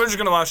right, so we're just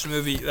gonna watch the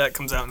movie that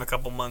comes out in a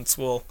couple months.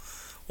 We'll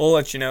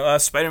let you know.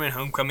 Spider-Man: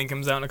 Homecoming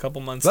comes out in a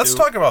couple months. Let's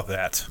talk about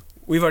that.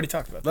 We've already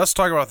talked about that. Let's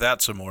talk about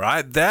that some more.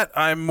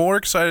 I'm more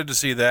excited to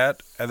see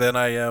that than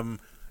I am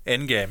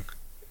Endgame.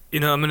 You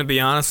know, I'm gonna be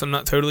honest. I'm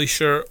not totally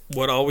sure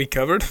what all we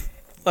covered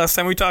last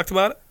time we talked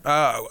about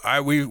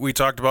it. We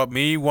talked about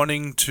me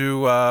wanting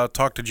to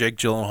talk to Jake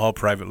Gyllenhaal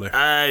privately.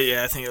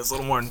 Yeah, I think there's a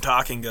little more than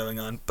talking going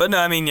on. But no,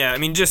 I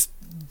mean, just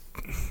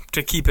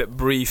to keep it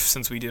brief,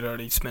 since we did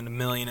already spend 1.5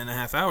 million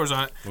hours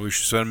on it. We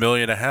should spend 1.5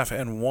 million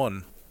and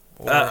one.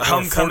 Or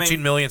Homecoming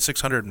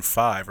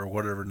 14,605,000 or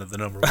whatever the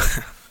number was.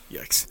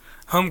 Yikes.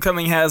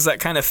 Homecoming has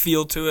that kind of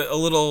feel to it, a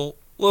little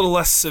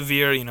less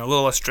severe, a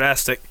little less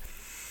drastic,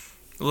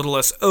 a little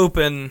less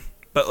open,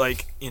 but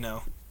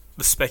the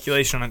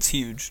speculation on it's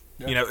huge.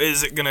 Yep.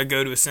 Is it going to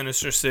go to a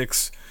Sinister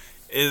Six?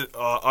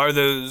 Are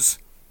those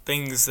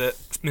things that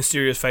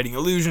Mysterio is fighting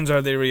illusions?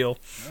 Are they real?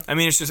 Yeah. I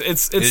mean, it's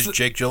Is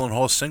Jake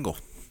Gyllenhaal single?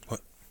 What?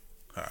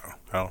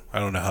 I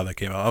don't know how that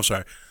came out. I'm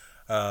sorry.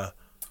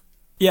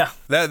 Yeah.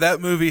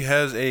 That movie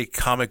has a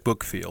comic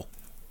book feel.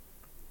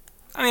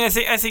 I mean,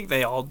 I think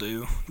they all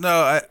do.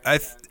 No,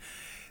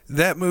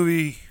 that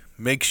movie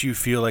makes you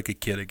feel like a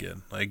kid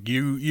again. Like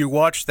you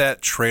watch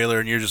that trailer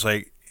and you're just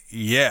like,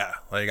 yeah,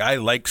 like I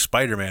like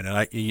Spider-Man,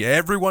 and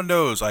everyone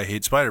knows I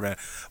hate Spider-Man,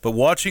 but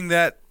watching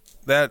that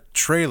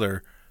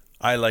trailer,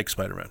 I like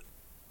Spider-Man.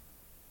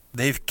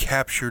 They've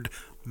captured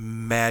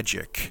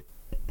magic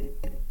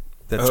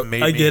that's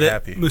made me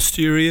happy.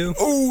 Mysterio.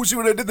 Oh, see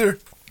what I did there?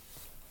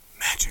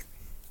 Magic.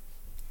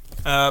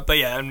 But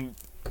yeah,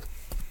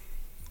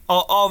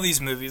 all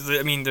these movies.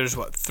 I mean, there's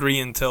 3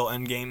 until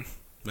Endgame.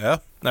 Yeah.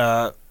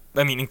 I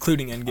mean,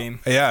 including Endgame.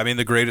 Yeah, I mean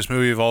the greatest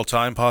movie of all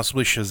time,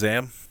 possibly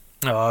Shazam.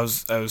 No, I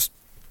was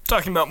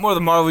talking about more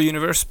the Marvel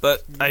universe,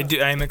 but I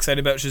am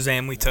excited about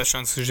Shazam. We touched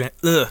on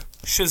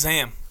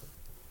Shazam.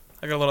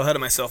 I got a little ahead of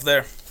myself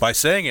there. By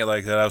saying it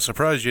like that, I was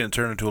surprised you didn't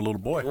turn into a little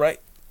boy.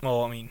 Right.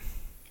 Well, I mean,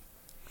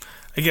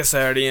 I guess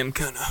I already am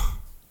kind of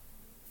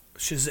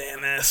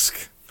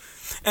Shazam-esque.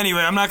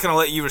 Anyway, I'm not going to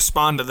let you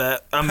respond to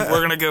that. We're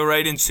going to go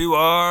right into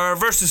our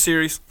Versus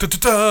series.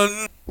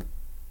 Dun-dun-dun.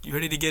 You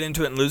ready to get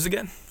into it and lose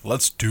again?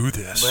 Let's do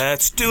this.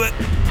 Let's do it.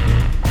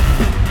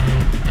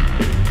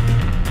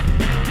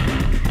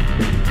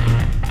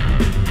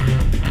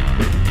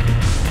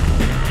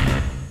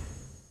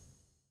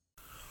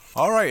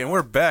 All right, and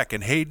we're back.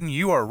 And Hayden,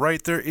 you are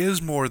right. There is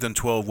more than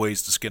 12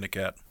 ways to skin a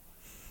cat.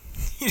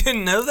 You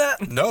didn't know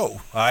that?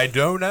 No, I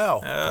do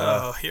now.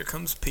 Oh, here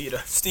comes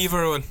Peter. Steve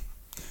Irwin.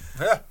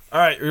 Yeah. All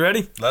right, you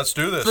ready? Let's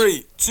do this.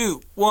 3,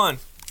 2, 1.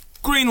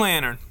 Green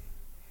Lantern.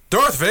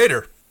 Darth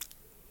Vader.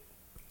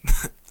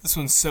 This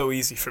one's so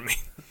easy for me.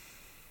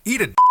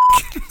 Eat a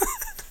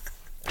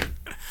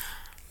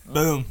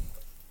Boom.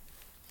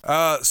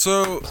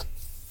 So,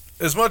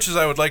 as much as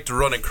I would like to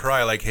run and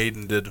cry like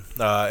Hayden did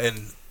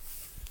in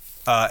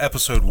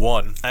episode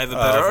 1 I have a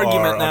better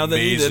argument now than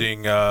you did.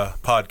 Amazing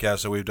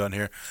podcast that we've done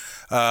here,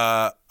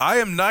 I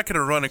am not going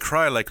to run and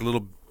cry like a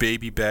little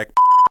baby back.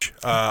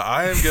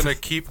 I am going to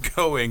keep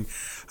going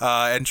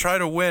and try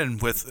to win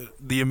with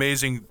the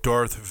amazing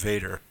Darth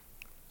Vader.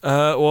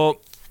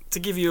 Well, to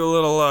give you a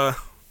little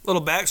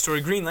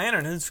backstory, Green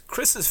Lantern is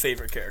Chris's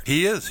favorite character.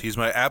 He is. He's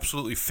my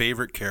absolutely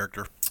favorite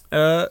character.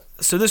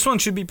 So this one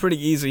should be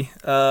pretty easy.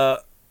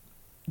 Darth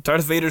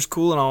Vader's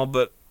cool and all,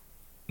 but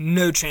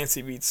no chance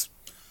he beats.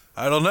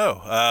 I don't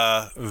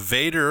know.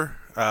 Vader,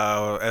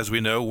 as we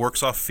know,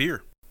 works off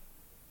fear.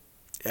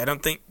 I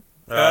don't think...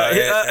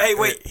 hey,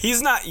 wait.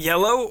 He's not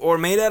yellow or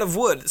made out of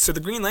wood, so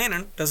the Green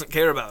Lantern doesn't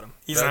care about him.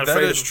 He's not afraid of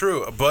him. That is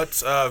true,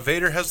 but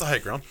Vader has the high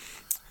ground.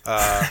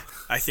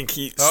 I think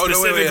he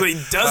specifically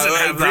doesn't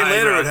have the Green high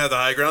Lantern ground. would have the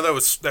high ground. That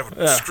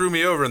would screw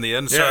me over in the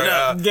end.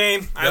 Yeah, Sorry.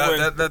 game. I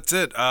win. That's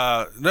it.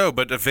 No,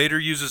 but if Vader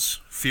uses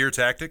fear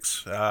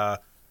tactics,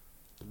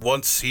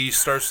 once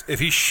if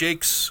he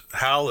shakes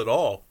Hal at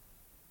all,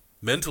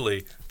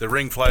 mentally, the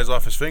ring flies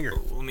off his finger.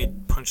 Let me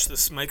punch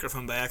this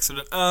microphone by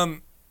accident.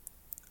 I'm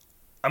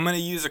going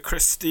to use a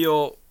Chris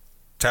Steele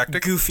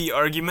Tactic? goofy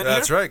argument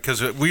That's here. right,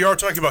 because we are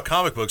talking about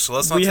comic books, so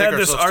let's not We take had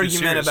ourselves this too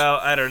argument serious.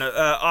 about, I don't know,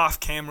 off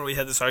camera we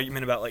had this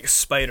argument about like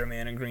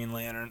Spider-Man and Green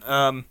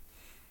Lantern.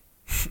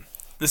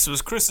 This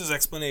was Chris's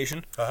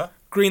explanation. Uh-huh.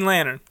 Green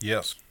Lantern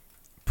Yes.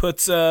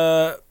 puts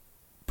Darth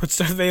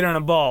Vader on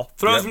a ball,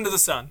 throws Yep. him to the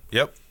sun.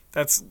 Yep.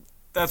 That's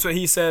what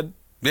he said.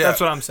 Yeah.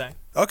 That's what I'm saying.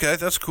 Okay,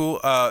 that's cool.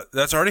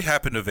 That's already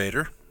happened to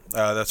Vader.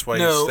 That's why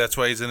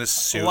he's in his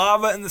suit.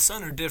 Lava and the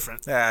sun are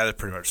different. Yeah, they're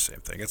pretty much the same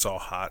thing. It's all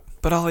hot.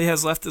 But all he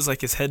has left is like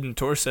his head and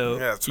torso. Yeah,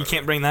 that's you right.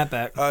 can't bring that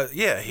back.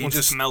 He Once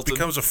it's just melted.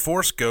 becomes a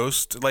Force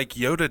ghost like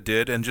Yoda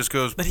did and just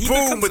goes But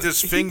boom with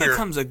his finger. He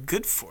becomes a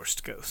good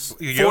forced ghost.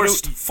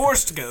 Yoda-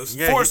 Forced ghost.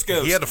 Yeah, Forced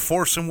ghost. He had to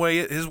force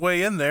his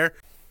way in there.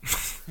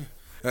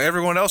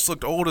 Everyone else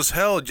looked old as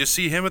hell. Did you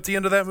see him at the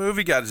end of that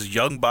movie? Got his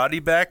young body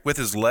back with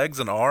his legs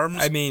and arms.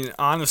 I mean,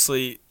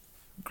 honestly,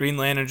 Green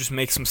Lantern just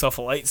makes himself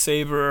a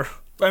lightsaber.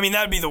 I mean,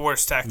 that would be the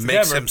worst tactic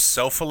Makes ever.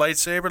 himself a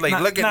lightsaber. Like,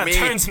 not, look at not me.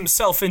 turns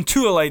himself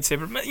into a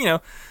lightsaber,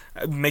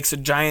 but, makes a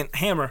giant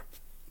hammer.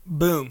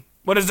 Boom.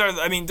 What is Darth?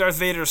 I mean, Darth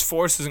Vader's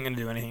force isn't going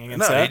to do anything against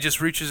No, that. he just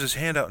reaches his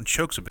hand out and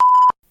chokes a bit.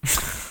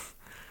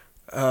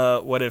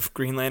 What if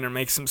Green Lantern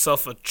makes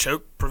himself a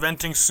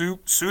choke-preventing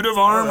suit of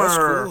armor? That's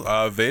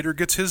cool. Vader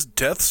gets his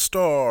Death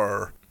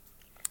Star.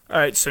 All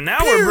right, so now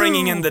we're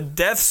bringing in the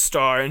Death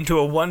Star into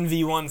a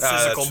 1v1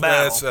 physical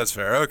battle. That's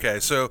fair. Okay,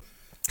 so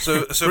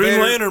Green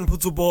Vader, Lantern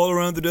puts a ball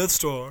around the Death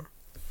Star.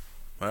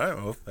 All right,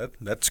 well,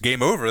 that's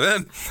game over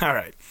then. All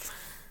right.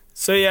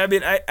 So, yeah, I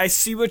mean, I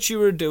see what you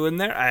were doing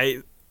there.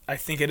 I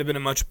think it'd have been a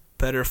much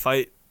better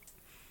fight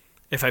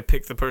if I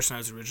picked the person I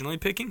was originally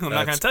picking, who I'm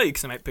not going to tell you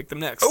because I might pick them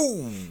next.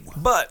 Oh!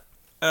 But,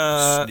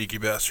 Sneaky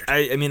bastard.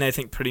 I mean, I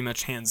think pretty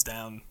much hands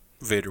down.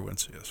 Vader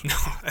wins, yes. No,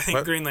 I think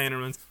What? Green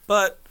Lantern wins.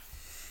 But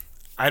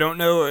I don't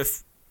know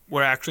if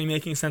we're actually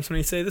making sense when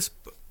we say this.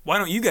 But why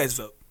don't you guys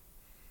vote?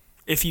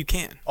 If you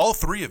can. All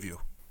three of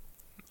you.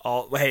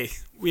 Hey,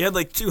 we had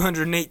like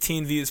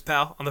 218 views,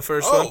 pal, on the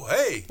first one. Oh,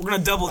 hey. We're going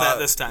to double that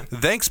this time.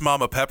 Thanks,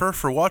 Mama Pepper,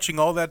 for watching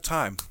all that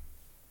time.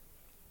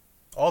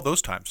 All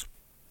those times.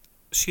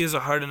 She has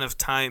a hard enough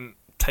time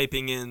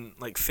typing in,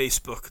 like,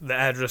 Facebook, the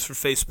address for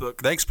Facebook.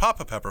 Thanks,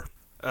 Papa Pepper.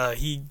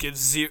 He gives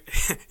zero.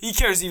 He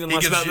cares even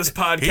less about this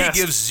podcast.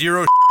 He gives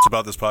zero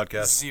about this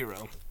podcast.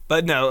 Zero.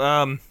 But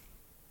no,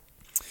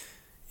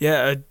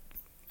 yeah,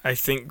 I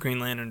think Green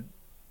Lantern.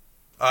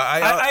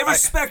 I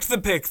respect the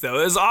pick, though.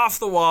 It was off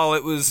the wall.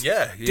 It was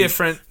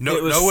different.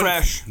 It was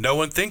fresh. No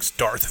one thinks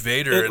Darth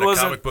Vader in a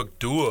comic book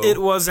duo. It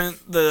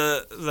wasn't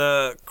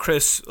the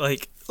Chris,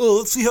 like, oh,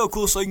 let's see how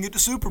close I can get to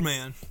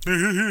Superman.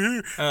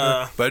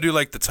 But I do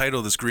like the title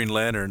of this Green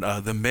Lantern,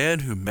 The Man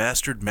Who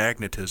Mastered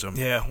Magnetism.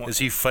 Yeah. Is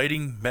he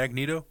fighting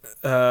Magneto?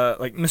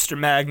 Like Mr.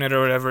 Magnet or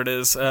whatever it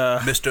is.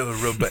 Mr.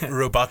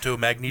 Roboto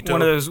Magneto?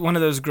 One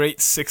of those great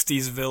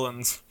 60s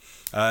villains.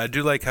 I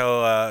do like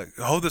how,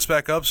 hold this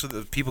back up so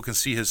that people can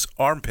see his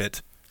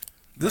armpit.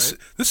 This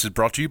is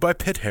brought to you by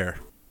Pit Hair.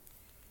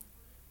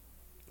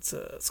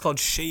 It's called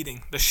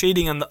shading. The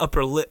shading on the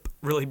upper lip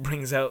really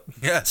brings out.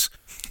 Yes.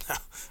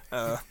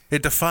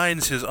 It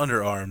defines his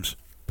underarms.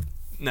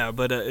 No,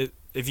 but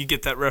if you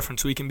get that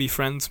reference, we can be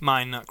friends.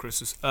 Mine, not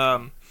Chris's.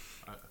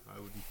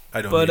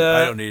 I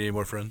don't need any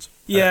more friends.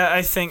 Yeah,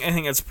 I think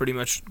that's pretty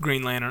much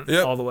Green Lantern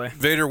all the way.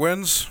 Vader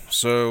wins,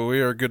 so we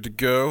are good to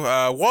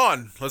go.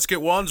 Juan, let's get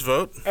Juan's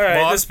vote. All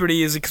right, Juan, that's pretty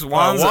easy because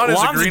Juan's a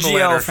Green GL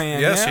Lantern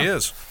fan. Yes, yeah. he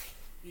is.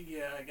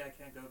 Yeah, I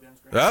can't go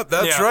against Green.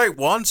 That's right.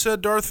 Juan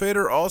said Darth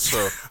Vader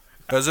also.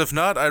 As if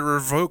not, I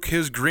revoke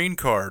his green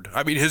card.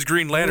 I mean, his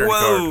Green Lantern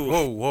card.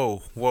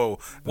 Whoa.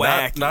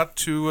 Wacky. Not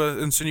to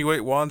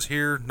insinuate Juan's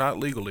here, not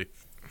legally.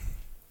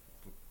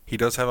 He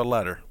does have a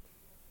ladder.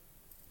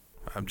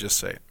 I'm just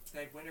saying.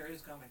 Hey, winter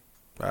is coming.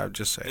 I'm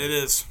just saying. It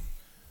is.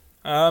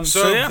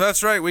 So yeah.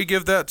 that's right. We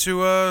give that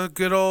to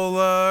good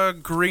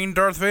old green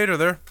Darth Vader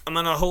there. I'm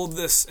going to hold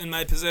this in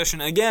my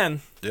possession again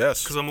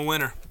Yes. because I'm a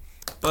winner.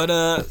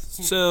 But,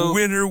 so...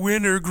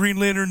 Winner, Green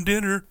Lantern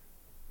dinner.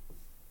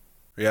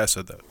 Yeah, I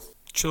said that.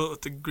 Chill it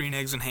with the green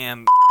eggs and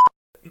ham.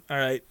 All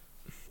right.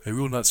 I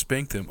will not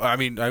spank them. I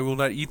mean, I will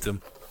not eat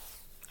them.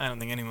 I don't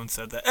think anyone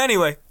said that.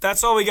 Anyway,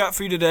 that's all we got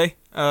for you today.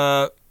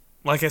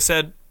 Like I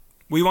said,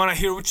 we want to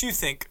hear what you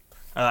think.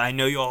 I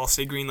know you all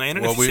say Green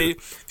Lantern. Well, if you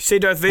say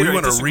Darth Vader, we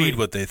want to disagree. read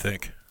what they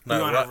think. We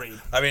want to read.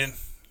 I mean,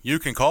 you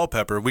can call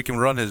Pepper. We can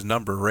run his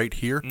number right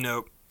here.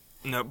 Nope.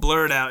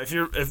 Blur it out.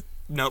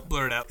 Nope,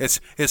 blur it out. It's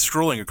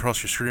scrolling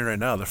across your screen right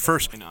now. The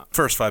first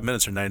 5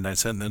 minutes are 99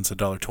 cents, and then it's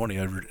 $1.20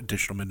 every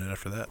additional minute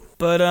after that.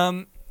 But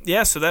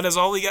yeah. So that is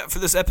all we got for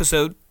this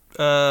episode.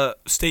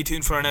 Stay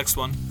tuned for our next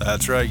one.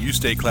 That's right. You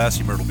stay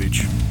classy, Myrtle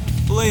Beach.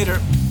 Later.